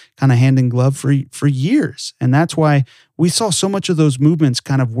worked kind of hand in glove for years. And that's why we saw so much of those movements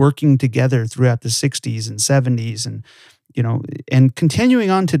kind of working together throughout the 60s and 70s and, and continuing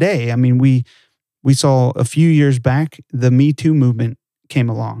on today. I mean, we saw a few years back, the Me Too movement came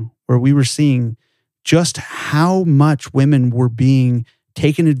along, where we were seeing just how much women were being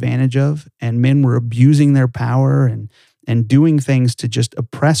taken advantage of, and men were abusing their power and doing things to just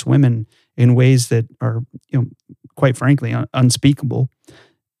oppress women in ways that are, quite frankly, unspeakable.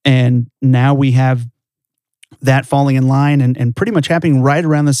 And now we have that falling in line and pretty much happening right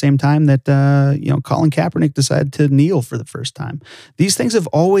around the same time that, Colin Kaepernick decided to kneel for the first time. These things have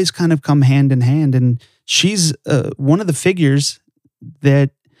always kind of come hand in hand. And she's one of the figures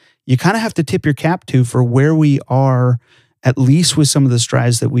that you kind of have to tip your cap to for where we are, at least with some of the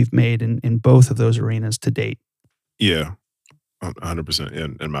strides that we've made in both of those arenas to date. Yeah,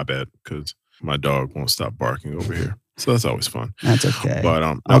 100%. And my bad, because my dog won't stop barking over here. So that's always fun. That's okay.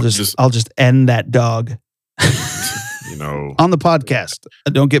 But I'll just end that dog. On the podcast.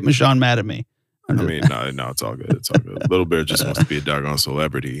 Don't get Michonne mad at me. I mean, no, it's all good. It's all good. Little Bear just wants to be a doggone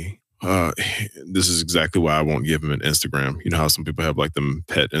celebrity. This is exactly why I won't give him an Instagram. You know how some people have like them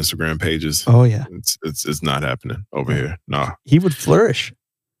pet Instagram pages? Oh yeah. It's not happening over here. Nah. He would flourish.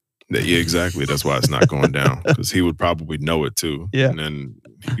 Yeah, exactly. That's why it's not going down, because he would probably know it too. Yeah. And then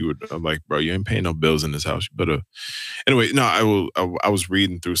he would, I'm like, bro, you ain't paying no bills in this house. You better. Anyway, no, I was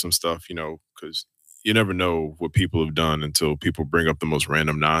reading through some stuff, because you never know what people have done until people bring up the most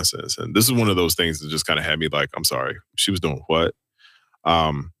random nonsense. And this is one of those things that just kind of had me like, I'm sorry, she was doing what?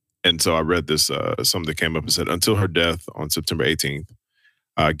 And so I read this, something that came up and said, until her death on September 18th,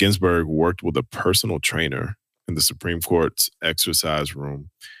 Ginsburg worked with a personal trainer in the Supreme Court's exercise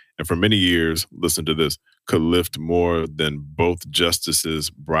room. And for many years, listen to this, could lift more than both Justices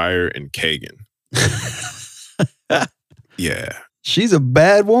Breyer and Kagan. Yeah. She's a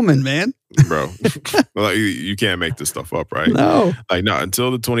bad woman, man. Bro, like, you can't make this stuff up, right? No. Until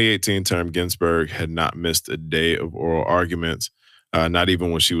the 2018 term, Ginsburg had not missed a day of oral arguments, not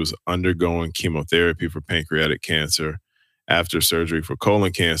even when she was undergoing chemotherapy for pancreatic cancer, after surgery for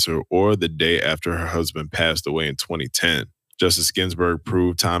colon cancer, or the day after her husband passed away in 2010. Justice Ginsburg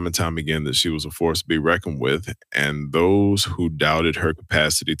proved time and time again that she was a force to be reckoned with, and those who doubted her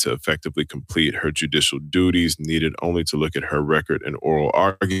capacity to effectively complete her judicial duties needed only to look at her record and oral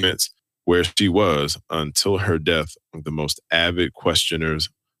arguments, where she was, until her death, the most avid questioners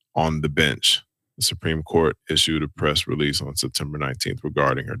on the bench. The Supreme Court issued a press release on September 19th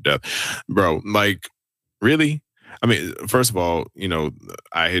regarding her death. Bro, like, really? I mean, first of all,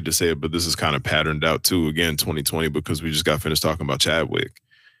 I hate to say it, but this is kind of patterned out too, again, 2020, because we just got finished talking about Chadwick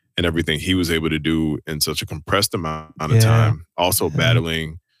and everything he was able to do in such a compressed amount of time, also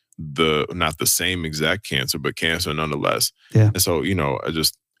battling not the same exact cancer, but cancer nonetheless. Yeah. And so,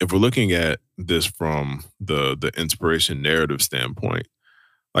 if we're looking at this from the inspiration narrative standpoint,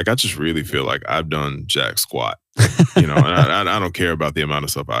 like, I just really feel like I've done jack squat, and I don't care about the amount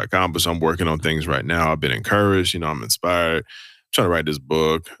of stuff I accomplish. I'm working on things right now. I've been encouraged, I'm inspired, trying to write this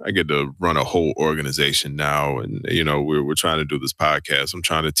book. I get to run a whole organization now. And, we're trying to do this podcast. I'm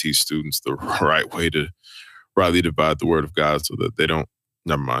trying to teach students the right way to rightly divide the word of God so that they don't,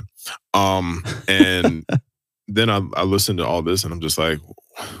 never mind. And then I listen to all this and I'm just like,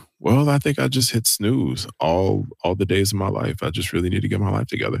 well, I think I just hit snooze all the days of my life. I just really need to get my life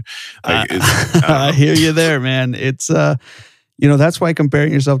together. Like, I hear you there, man. It's that's why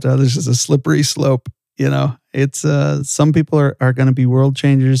comparing yourself to others is a slippery slope. It's some people are going to be world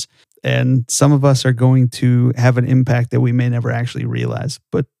changers, and some of us are going to have an impact that we may never actually realize.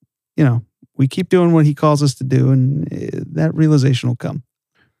 But we keep doing what he calls us to do, and that realization will come.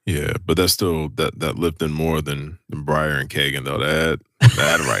 Yeah, but that's still that lifting more than Breyer and Kagan, though.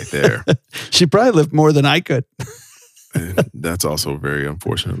 That right there. She probably lift more than I could. That's also very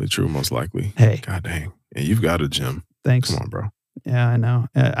unfortunately true, most likely. Hey. God dang. And you've got a gym. Thanks. Come on, bro. Yeah, I know.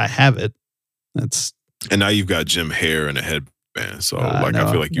 I have it. And now you've got gym hair and a headband. So, I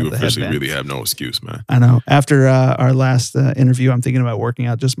feel like you officially really have no excuse, man. I know. After our last interview, I'm thinking about working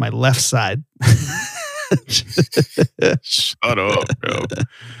out just my left side. Shut up, bro.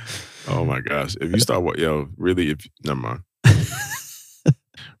 Oh my gosh. If you start never mind.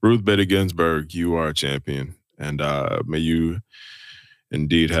 Ruth Bader Ginsburg, you are a champion. And may you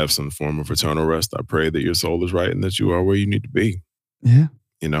indeed have some form of eternal rest. I pray that your soul is right and that you are where you need to be. Yeah.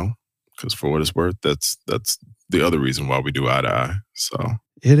 Because for what it's worth, that's the other reason why we do Eye to Eye. So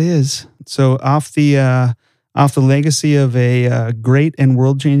it is. So off the legacy of a great and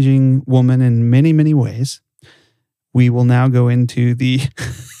world-changing woman in many, many ways, we will now go into the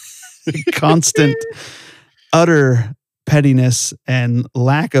constant, utter pettiness and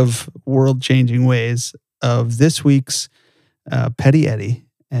lack of world-changing ways of this week's Petty Eddie.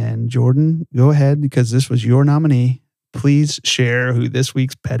 And Jordan, go ahead, because this was your nominee. Please share who this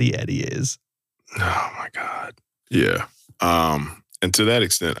week's Petty Eddie is. Oh, my God. Yeah. And to that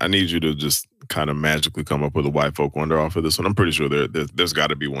extent, I need you to just kind of magically come up with a white folk wonder off of this one. I'm pretty sure there's got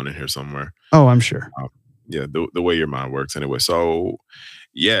to be one in here somewhere. Oh, I'm sure. Yeah, the way your mind works anyway. So,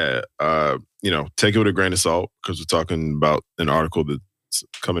 yeah, take it with a grain of salt because we're talking about an article that's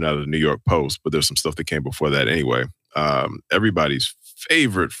coming out of the New York Post, but there's some stuff that came before that anyway. Everybody's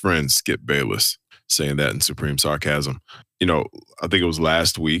favorite friend, Skip Bayless, saying that in supreme sarcasm. I think it was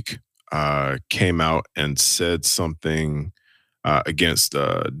last week, came out and said something against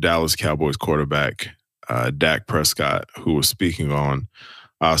Dallas Cowboys quarterback Dak Prescott, who was speaking on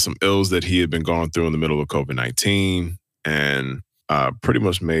some ills that he had been going through in the middle of COVID-19, and pretty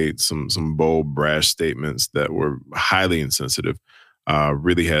much made some bold, brash statements that were highly insensitive.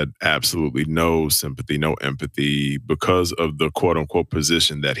 Really had absolutely no sympathy, no empathy because of the quote unquote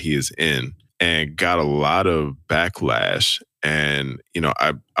position that he is in, and got a lot of backlash. And,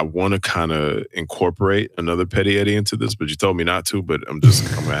 I want to kind of incorporate another Petty Eddie into this, but you told me not to, but I'm going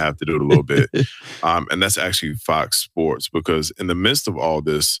to have to do it a little bit. And that's actually Fox Sports, because in the midst of all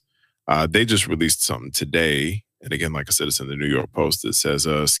this, they just released something today. And again, like I said, it's in the New York Post. It says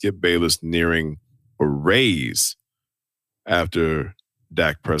Skip Bayless nearing a raise after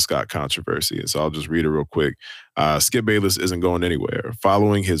Dak Prescott controversy. And so I'll just read it real quick. Skip Bayless isn't going anywhere.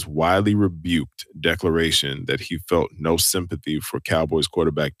 Following his widely rebuked declaration that he felt no sympathy for Cowboys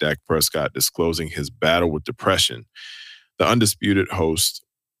quarterback Dak Prescott disclosing his battle with depression, the undisputed host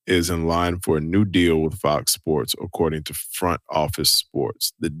is in line for a new deal with Fox Sports, according to Front Office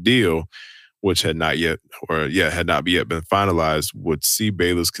Sports. The deal, which had not yet been finalized, would see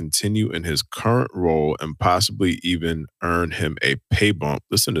Bayless continue in his current role and possibly even earn him a pay bump.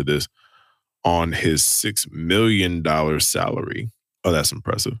 Listen to this, on his $6 million salary. Oh, that's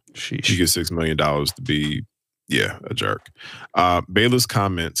impressive. Sheesh. You get $6 million to be, a jerk. Bayless'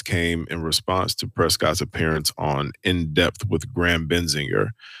 comments came in response to Prescott's appearance on In Depth with Graham Benzinger,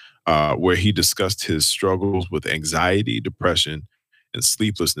 where he discussed his struggles with anxiety, depression, and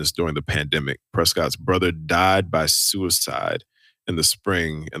sleeplessness during the pandemic. Prescott's brother died by suicide in the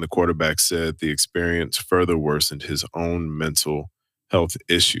spring, and the quarterback said the experience further worsened his own mental health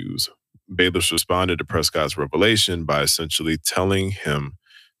issues. Bayless responded to Prescott's revelation by essentially telling him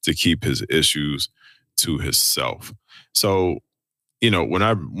to keep his issues to himself. So, when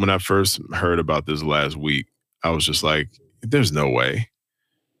I first heard about this last week, I was just like, there's no way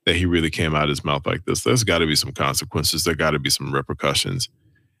that he really came out of his mouth like this. There's got to be some consequences. There got to be some repercussions.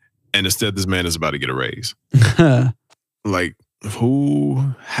 And instead, this man is about to get a raise. Like,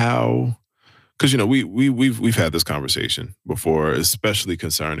 who, how? Because we've had this conversation before, especially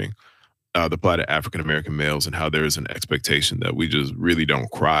concerning the plight of African American males and how there is an expectation that we just really don't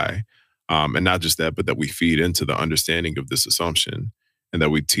cry, and not just that, but that we feed into the understanding of this assumption, and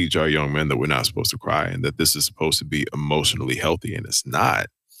that we teach our young men that we're not supposed to cry, and that this is supposed to be emotionally healthy, and it's not.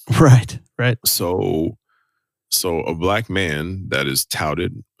 Right. So a black man that is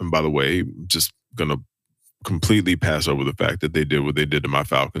touted, and by the way, just gonna completely pass over the fact that they did what they did to my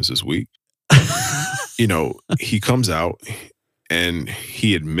Falcons this week. He comes out and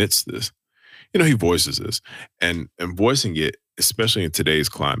he admits this. He voices this, and voicing it, especially in today's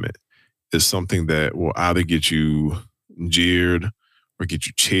climate, is something that will either get you jeered or get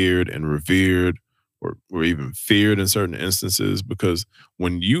you cheered and revered, or even feared in certain instances. Because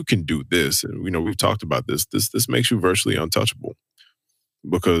when you can do this, and we've talked about this makes you virtually untouchable,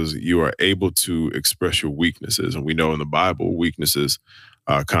 because you are able to express your weaknesses. And we know in the Bible, weaknesses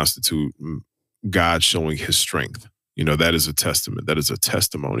constitute God showing his strength. That is a testament. That is a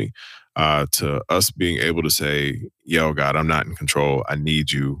testimony to us being able to say, yo, God, I'm not in control. I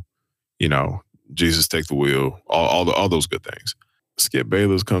need you. Jesus, take the wheel, all those good things. Skip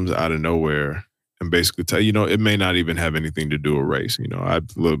Bayless comes out of nowhere and basically tell it may not even have anything to do with race.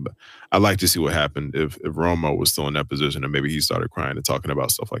 I'd like to see what happened if Romo was still in that position and maybe he started crying and talking about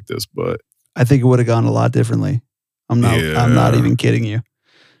stuff like this. But I think it would have gone a lot differently. I'm not even kidding you.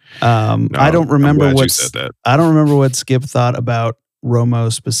 No, I don't remember I don't remember what Skip thought about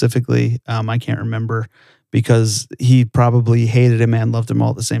Romo specifically. I can't remember, because he probably hated him and loved him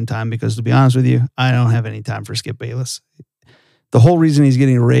all at the same time. Because to be honest with you, I don't have any time for Skip Bayless. The whole reason he's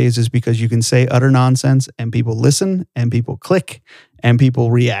getting a raise is because you can say utter nonsense and people listen and people click and people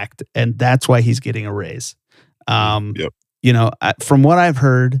react. And that's why he's getting a raise. Yep. From what I've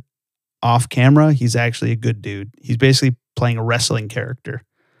heard off camera, he's actually a good dude. He's basically playing a wrestling character,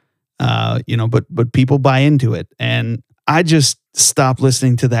 but people buy into it. And I just stopped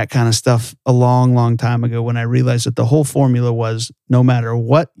listening to that kind of stuff a long, long time ago when I realized that the whole formula was no matter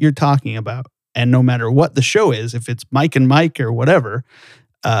what you're talking about, and no matter what the show is, if it's Mike and Mike or whatever,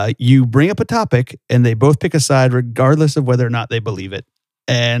 you bring up a topic and they both pick a side regardless of whether or not they believe it.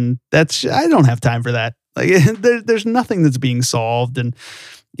 And I don't have time for that. Like there's nothing that's being solved. And,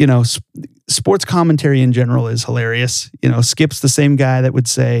 sports commentary in general is hilarious. Skip's the same guy that would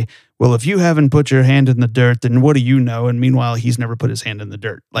say, well, if you haven't put your hand in the dirt, then what do you know? And meanwhile, he's never put his hand in the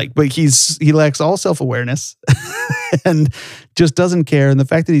dirt. But he lacks all self-awareness and just doesn't care. And the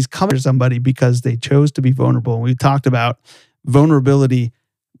fact that he's coming to somebody because they chose to be vulnerable. And we talked about vulnerability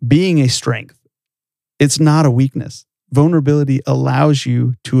being a strength. It's not a weakness. Vulnerability allows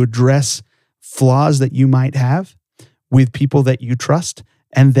you to address flaws that you might have with people that you trust,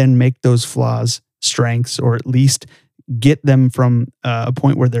 and then make those flaws strengths, or at least get them from a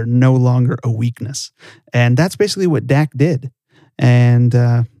point where they're no longer a weakness. And that's basically what Dak did. And,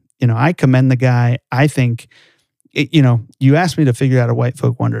 I commend the guy. I think, you asked me to figure out a white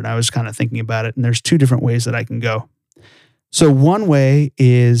folk wonder, and I was kind of thinking about it, and there's two different ways that I can go. So one way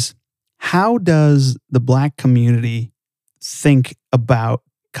is, how does the Black community think about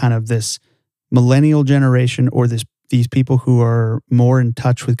kind of this millennial generation, or these people who are more in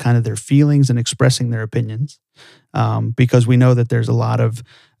touch with kind of their feelings and expressing their opinions? Because we know that there's a lot of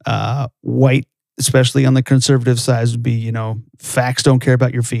white, especially on the conservative side, would be, facts don't care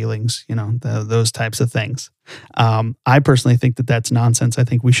about your feelings, those types of things. I personally think that that's nonsense. I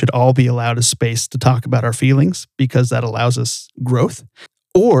think we should all be allowed a space to talk about our feelings, because that allows us growth.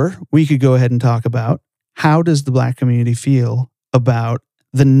 Or we could go ahead and talk about, how does the Black community feel about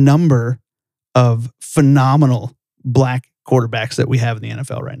the number of phenomenal Black quarterbacks that we have in the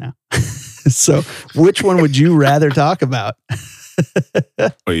NFL right now? So which one would you rather talk about?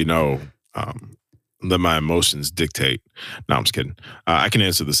 Well, let my emotions dictate. No, I'm just kidding. I can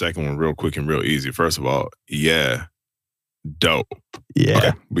answer the second one real quick and real easy. First of all, yeah, dope. Yeah.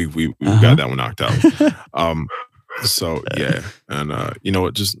 Okay, we got that one knocked out. So yeah, and you know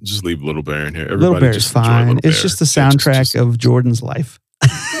what? Just leave Little Bear in here. Everybody, Little Bear is fine. It's just the soundtrack of Jordan's life.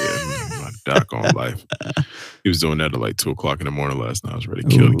 Yeah, doggone life. He was doing that at like 2 o'clock in the morning last night. I was ready to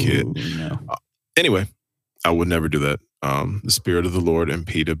kill the kid. Ooh, no. Anyway, I would never do that. The spirit of the Lord and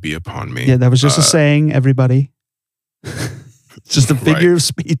Peter be upon me. Yeah, that was just a saying, everybody. Just a figure of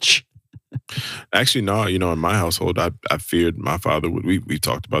speech. Actually, no, in my household, I feared my father would. We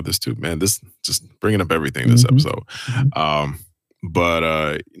talked about this too, man. This just bringing up everything this episode.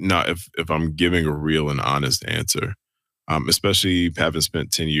 But no, if I'm giving a real and honest answer, especially having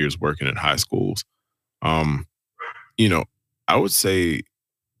spent 10 years working in high schools, I would say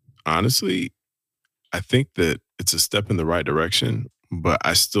honestly, I think that it's a step in the right direction, but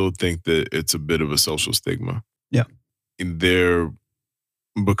I still think that it's a bit of a social stigma. Yeah.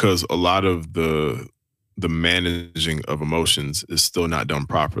 Because a lot of the managing of emotions is still not done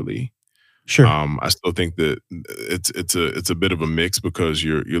properly. Sure. I still think that it's a bit of a mix because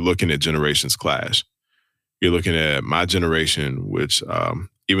you're looking at generations clash. You're looking at my generation, which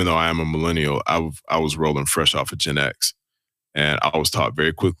even though I am a millennial, I was rolling fresh off of Gen X, and I was taught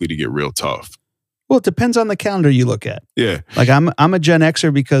very quickly to get real tough. Well, it depends on the calendar you look at. Yeah. Like I'm a Gen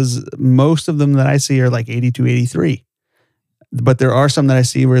Xer because most of them that I see are like 82, 83. But there are some that I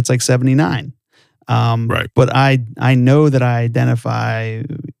see where it's like 79. Right. But I know that I identify,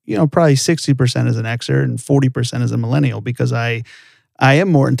 probably 60% as an Xer and 40% as a millennial because I am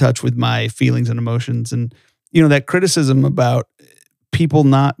more in touch with my feelings and emotions. And, that criticism about people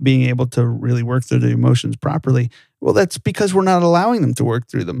not being able to really work through the emotions properly, well, that's because we're not allowing them to work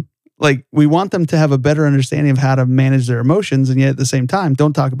through them. Like, we want them to have a better understanding of how to manage their emotions, and yet at the same time,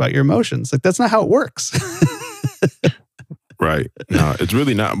 don't talk about your emotions. Like, that's not how it works. Right. No, it's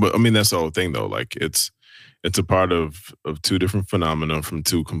really not. But I mean, that's the whole thing, though. Like, it's a part of two different phenomena from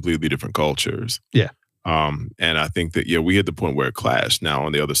two completely different cultures. Yeah. And I think that, we hit the point where it clashed. Now,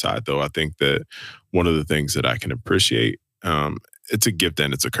 on the other side, though, I think that one of the things that I can appreciate, it's a gift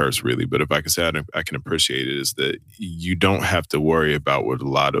and it's a curse, really. But if I can say I can appreciate it, is that you don't have to worry about what a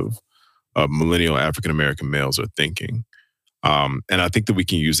lot of millennial African-American males are thinking. And I think that we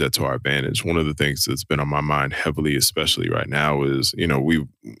can use that to our advantage. One of the things that's been on my mind heavily, especially right now, is,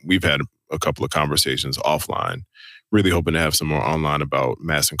 we've had a couple of conversations offline, really hoping to have some more online about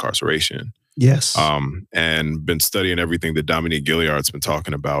mass incarceration. Yes. And been studying everything that Dominique Gilliard's been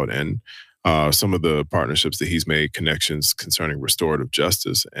talking about, and some of the partnerships that he's made, connections concerning restorative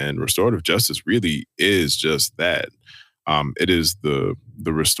justice. And restorative justice really is just that. It is the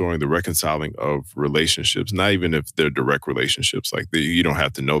restoring, the reconciling of relationships, not even if they're direct relationships, like you don't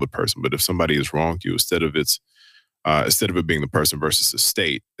have to know the person, but if somebody has wronged you, instead of it being the person versus the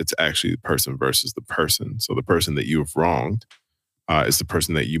state, it's actually the person versus the person. So the person that you have wronged is the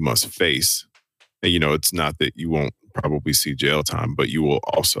person that you must face. And, it's not that you won't probably see jail time, but you will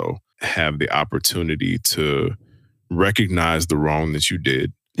also have the opportunity to recognize the wrong that you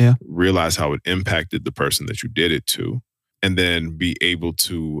did, realize how it impacted the person that you did it to, and then be able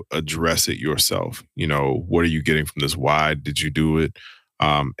to address it yourself. What are you getting from this? Why did you do it?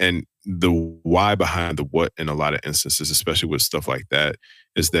 And the why behind the what in a lot of instances, especially with stuff like that,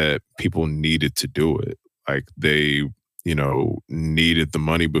 is that people needed to do it. Like they, needed the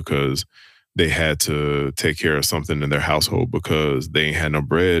money because they had to take care of something in their household because they ain't had no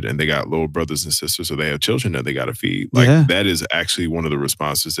bread, and they got little brothers and sisters, or they have children that they got to feed. Like that is actually one of the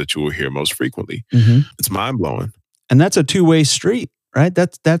responses that you will hear most frequently. Mm-hmm. It's mind blowing. And that's a two-way street, right?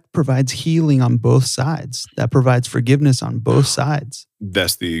 That provides healing on both sides. That provides forgiveness on both sides.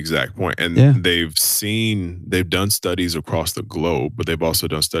 That's the exact point. And they've done studies across the globe, but they've also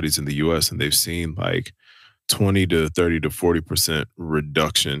done studies in the US, and they've seen like 20 to 30 to 40%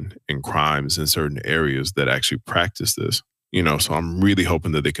 reduction in crimes in certain areas that actually practice this. So I'm really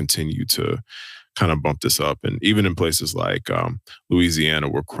hoping that they continue to kind of bump this up. And even in places like Louisiana,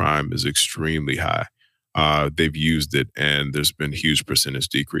 where crime is extremely high, they've used it, and there's been huge percentage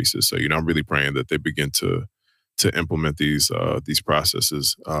decreases. So, I'm really praying that they begin to implement these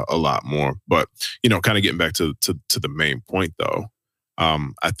processes a lot more. But, kind of getting back to the main point, though,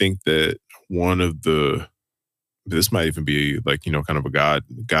 I think that this might even be like, kind of a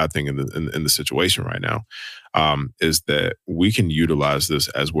God thing in the situation right now, is that we can utilize this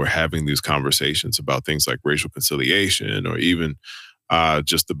as we're having these conversations about things like racial conciliation, or even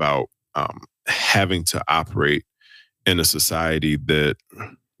just about having to operate in a society that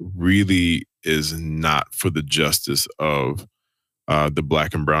really is not for the justice of the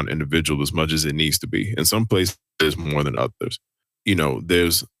Black and brown individual as much as it needs to be. In some places, there's more than others.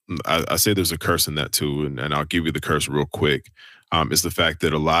 I say there's a curse in that too, and I'll give you the curse real quick. Is the fact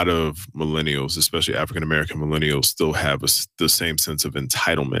that a lot of millennials, especially African-American millennials, still have the same sense of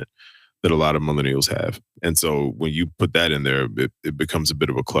entitlement that a lot of millennials have. And so when you put that in there, it becomes a bit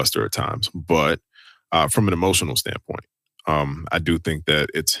of a cluster at times. But from an emotional standpoint, I do think that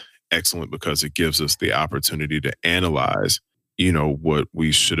it's excellent because it gives us the opportunity to analyze, what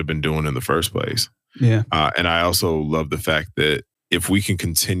we should have been doing in the first place. Yeah. And I also love the fact that if we can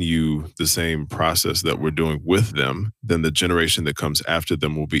continue the same process that we're doing with them, then the generation that comes after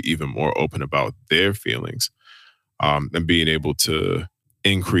them will be even more open about their feelings, and being able to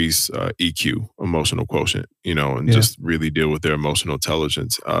increase EQ, emotional quotient, and Yeah. just really deal with their emotional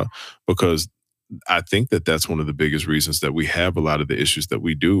intelligence. Because I think that that's one of the biggest reasons that we have a lot of the issues that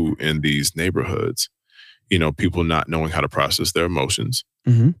we do in these neighborhoods. People not knowing how to process their emotions.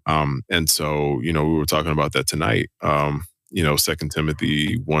 Hmm. And so, we were talking about that tonight. 2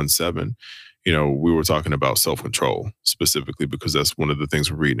 Timothy 1:7, we were talking about self-control specifically because that's one of the things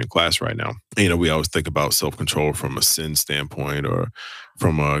we're reading in class right now. We always think about self-control from a sin standpoint or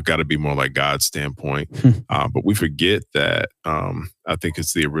from a got to be more like God standpoint. But we forget that I think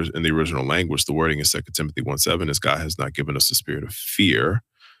it's in the original language, the wording in 2 Timothy 1:7 is God has not given us a spirit of fear,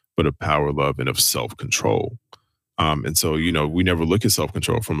 but of power, love, and of self-control. And so, we never look at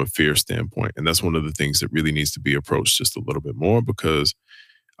self-control from a fear standpoint. And that's one of the things that really needs to be approached just a little bit more because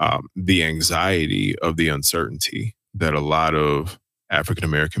the anxiety of the uncertainty that a lot of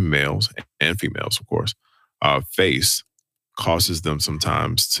African-American males and females, of course, face causes them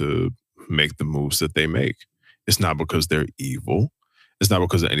sometimes to make the moves that they make. It's not because they're evil. It's not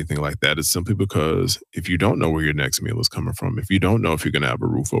because of anything like that. It's simply because if you don't know where your next meal is coming from, if you don't know if you're going to have a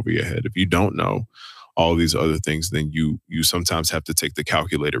roof over your head, if you don't know all these other things, then you sometimes have to take the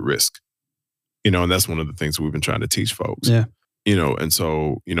calculated risk. And that's one of the things we've been trying to teach folks. Yeah. And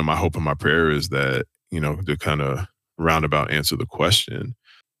so, my hope and my prayer is that, to kind of roundabout answer the question,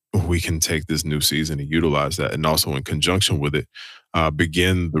 we can take this new season and utilize that. And also in conjunction with it,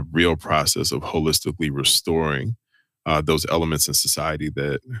 begin the real process of holistically restoring those elements in society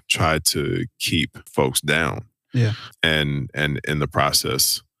that try to keep folks down. Yeah. And in the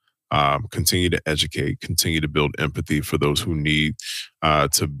process, continue to educate, continue to build empathy for those who need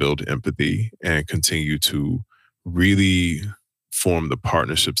to build empathy, and continue to really form the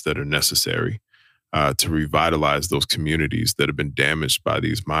partnerships that are necessary to revitalize those communities that have been damaged by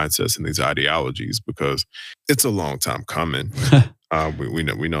these mindsets and these ideologies, because it's a long time coming. We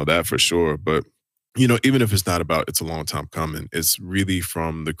know that for sure. But, even if it's not about it's a long time coming, it's really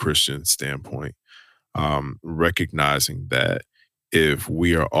from the Christian standpoint, recognizing that if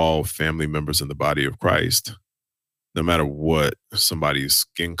we are all family members in the body of Christ, no matter what somebody's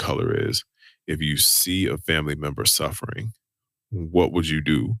skin color is, if you see a family member suffering, what would you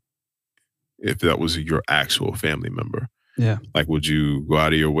do if that was your actual family member? Yeah. Like, would you go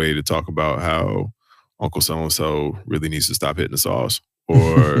out of your way to talk about how Uncle so-and-so really needs to stop hitting the sauce?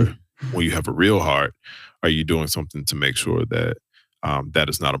 Or when you have a real heart, are you doing something to make sure that that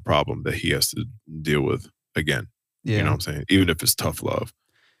is not a problem that he has to deal with again? Yeah. You know what I'm saying? Even if it's tough love.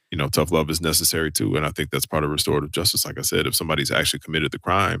 Tough love is necessary too. And I think that's part of restorative justice. Like I said, if somebody's actually committed the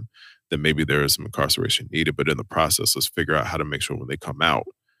crime, then maybe there is some incarceration needed. But in the process, let's figure out how to make sure when they come out,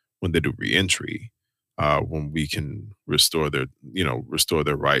 when they do reentry, when we can restore their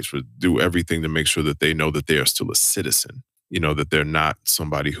rights, do everything to make sure that they know that they are still a citizen, that they're not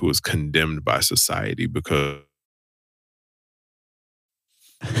somebody who is condemned by society because.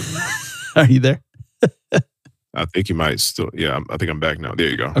 Are you there? I think you might still. Yeah, I think I'm back now. There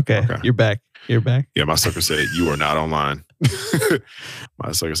you go. Okay. You're back. Yeah, my sucker said you are not online.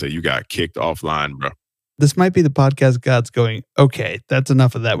 My sucker said you got kicked offline, bro. This might be the podcast gods going, okay, that's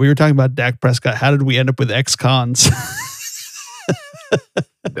enough of that. We were talking about Dak Prescott. How did we end up with ex-cons?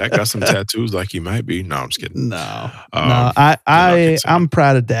 Dak got some tattoos like he might be. No, I'm just kidding. No, I'm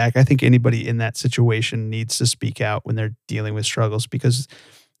proud of Dak. I think anybody in that situation needs to speak out when they're dealing with struggles, because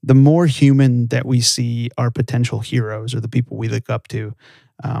the more human that we see our potential heroes or the people we look up to,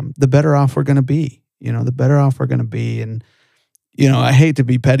 the better off we're going to be. The better off we're going to be. And, I hate to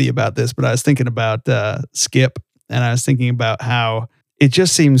be petty about this, but I was thinking about Skip, and I was thinking about how it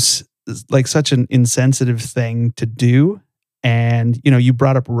just seems like such an insensitive thing to do. And, you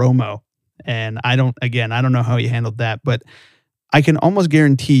brought up Romo, and I don't know how he handled that, but I can almost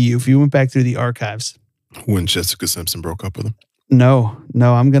guarantee you, if you went back through the archives. When Jessica Simpson broke up with him? No,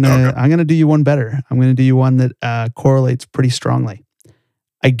 I'm gonna do you one better. I'm gonna do you one that correlates pretty strongly.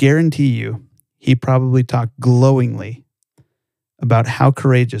 I guarantee you, he probably talked glowingly about how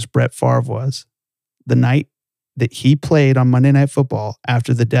courageous Brett Favre was the night that he played on Monday Night Football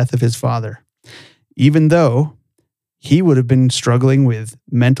after the death of his father, even though he would have been struggling with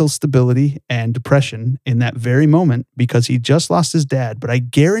mental stability and depression in that very moment because he just lost his dad. But I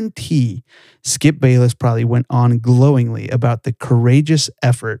guarantee Skip Bayless probably went on glowingly about the courageous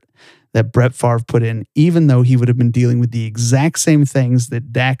effort that Brett Favre put in, even though he would have been dealing with the exact same things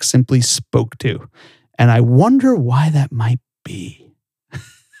that Dak simply spoke to. And I wonder why that might be.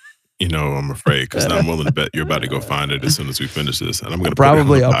 I'm afraid because I'm willing to bet you're about to go find it as soon as we finish this. And I'm going to I'll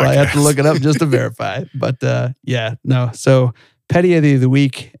probably have to look it up just to verify. But no. So Petty Eddie of the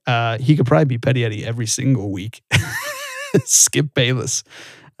week, he could probably be Petty Eddie every single week. Skip Bayless.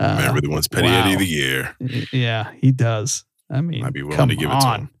 Man really wants Petty Eddie of the year. Yeah, he does. I mean, I'd be willing to give it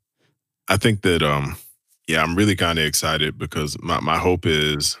to him. I think that, I'm really kind of excited because my hope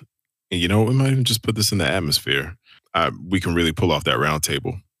is, we might even just put this in the atmosphere. We can really pull off that round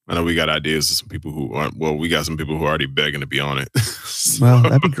table. I know we got ideas of some people who aren't, we got some people who are already begging to be on it. So, well,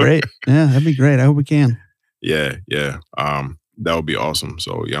 that'd be great. Yeah, that'd be great. I hope we can. Yeah. That would be awesome.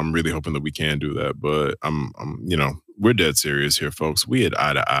 So yeah, I'm really hoping that we can do that. But I'm we're dead serious here, folks. We at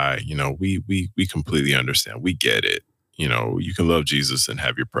Eye to Eye, we completely understand. We get it. You can love Jesus and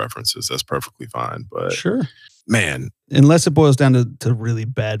have your preferences. That's perfectly fine. But sure, man, unless it boils down to really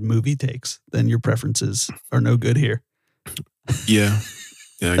bad movie takes, then your preferences are no good here. Yeah.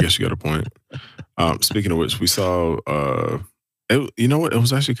 Yeah, I guess you got a point. Speaking of which, we saw, you know what? It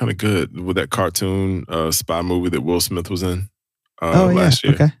was actually kind of good with that cartoon spy movie that Will Smith was in last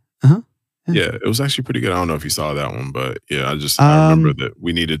year. Okay. Uh-huh. Yeah, it was actually pretty good. I don't know if you saw that one, but yeah, I remember that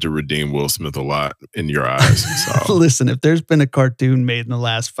we needed to redeem Will Smith a lot in your eyes. So. Listen, if there's been a cartoon made in the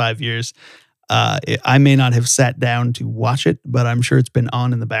last 5 years, I may not have sat down to watch it, but I'm sure it's been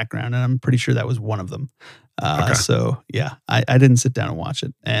on in the background, and I'm pretty sure that was one of them. Okay. So yeah, I didn't sit down and watch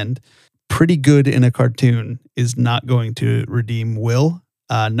it. And pretty good in a cartoon is not going to redeem Will,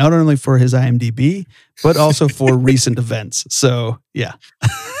 not only for his IMDb, but also for recent events. So yeah.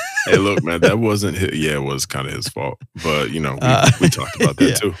 Hey, look, man, that wasn't his, it was kind of his fault. But, we talked about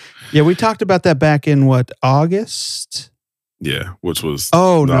that too. Yeah, we talked about that back in August? Yeah, which was...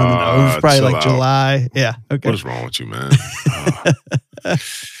 Oh, no. It was probably like July. Yeah, okay. What is wrong with you, man?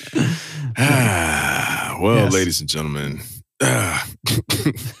 Well, yes. Ladies and gentlemen, I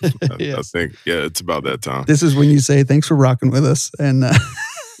think, it's about that time. This is when you say, thanks for rocking with us. And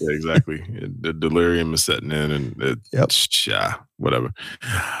yeah, exactly. The delirium is setting in and whatever.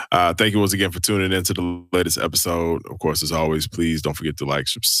 Thank you once again for tuning in to the latest episode. Of course, as always, please don't forget to like,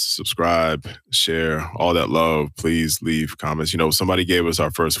 subscribe, share, all that love. Please leave comments. Somebody gave us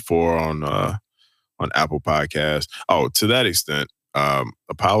our first 4 on Apple Podcasts. Oh, to that extent,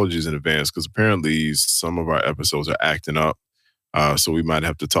 apologies in advance because apparently some of our episodes are acting up. So we might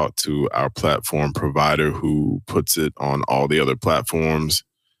have to talk to our platform provider who puts it on all the other platforms.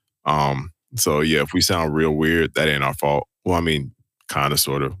 So yeah, if we sound real weird, that ain't our fault. Well, I mean, kind of,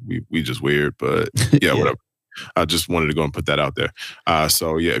 sort of. We just weird, but yeah, whatever. I just wanted to go and put that out there.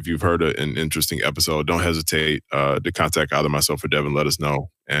 So yeah, if you've heard an interesting episode, don't hesitate to contact either myself or Devin. Let us know,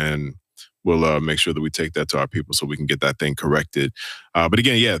 and we'll make sure that we take that to our people so we can get that thing corrected. But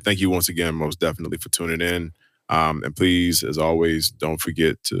again, thank you once again, most definitely, for tuning in. And please, as always, don't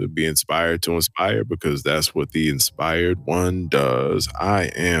forget to be inspired to inspire, because that's what the inspired one does.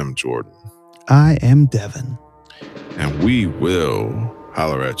 I am Jordan. I am Devin. And we will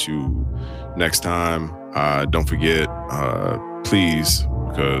holler at you next time. Don't forget, please,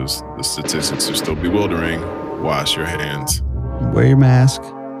 because the statistics are still bewildering, wash your hands. Wear your mask.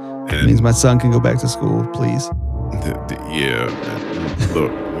 It means my son can go back to school, please.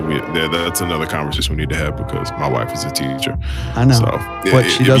 Look, that's another conversation we need to have because my wife is a teacher. I know, but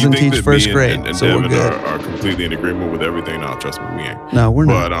she doesn't teach first grade, and so Devin we're good. Are completely in agreement with everything. No, trust me, we ain't. No, we're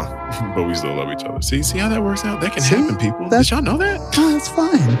not. But we still love each other. See how that works out? That can happen, people. Did y'all know that? Oh, that's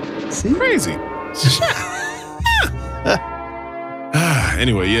fine. See? Crazy.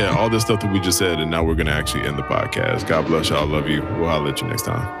 Anyway, all this stuff that we just said, and now we're going to actually end the podcast. God bless y'all. Love you. We'll holler at you next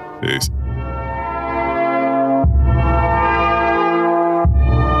time. Peace.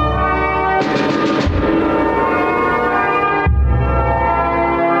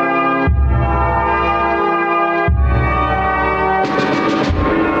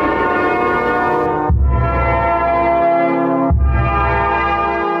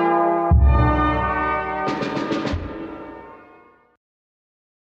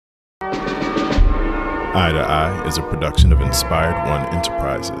 Eye to Eye is a production of Inspired One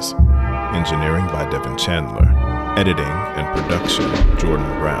Enterprises. Engineering by Devin Chandler. Editing and production, Jordan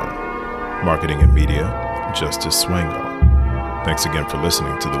Brown. Marketing and media, Justice Swango. Thanks again for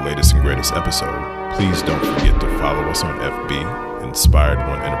listening to the latest and greatest episode. Please don't forget to follow us on FB, Inspired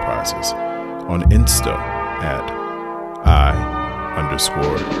One Enterprises. On Insta, I_2_I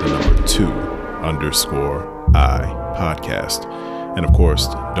podcast. And of course,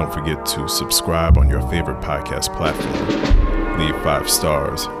 don't forget to subscribe on your favorite podcast platform. Leave 5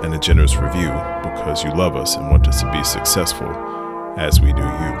 stars and a generous review because you love us and want us to be successful as we do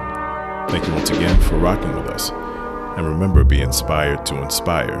you. Thank you once again for rocking with us. And remember, be inspired to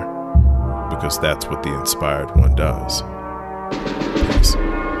inspire because that's what the inspired one does. Peace.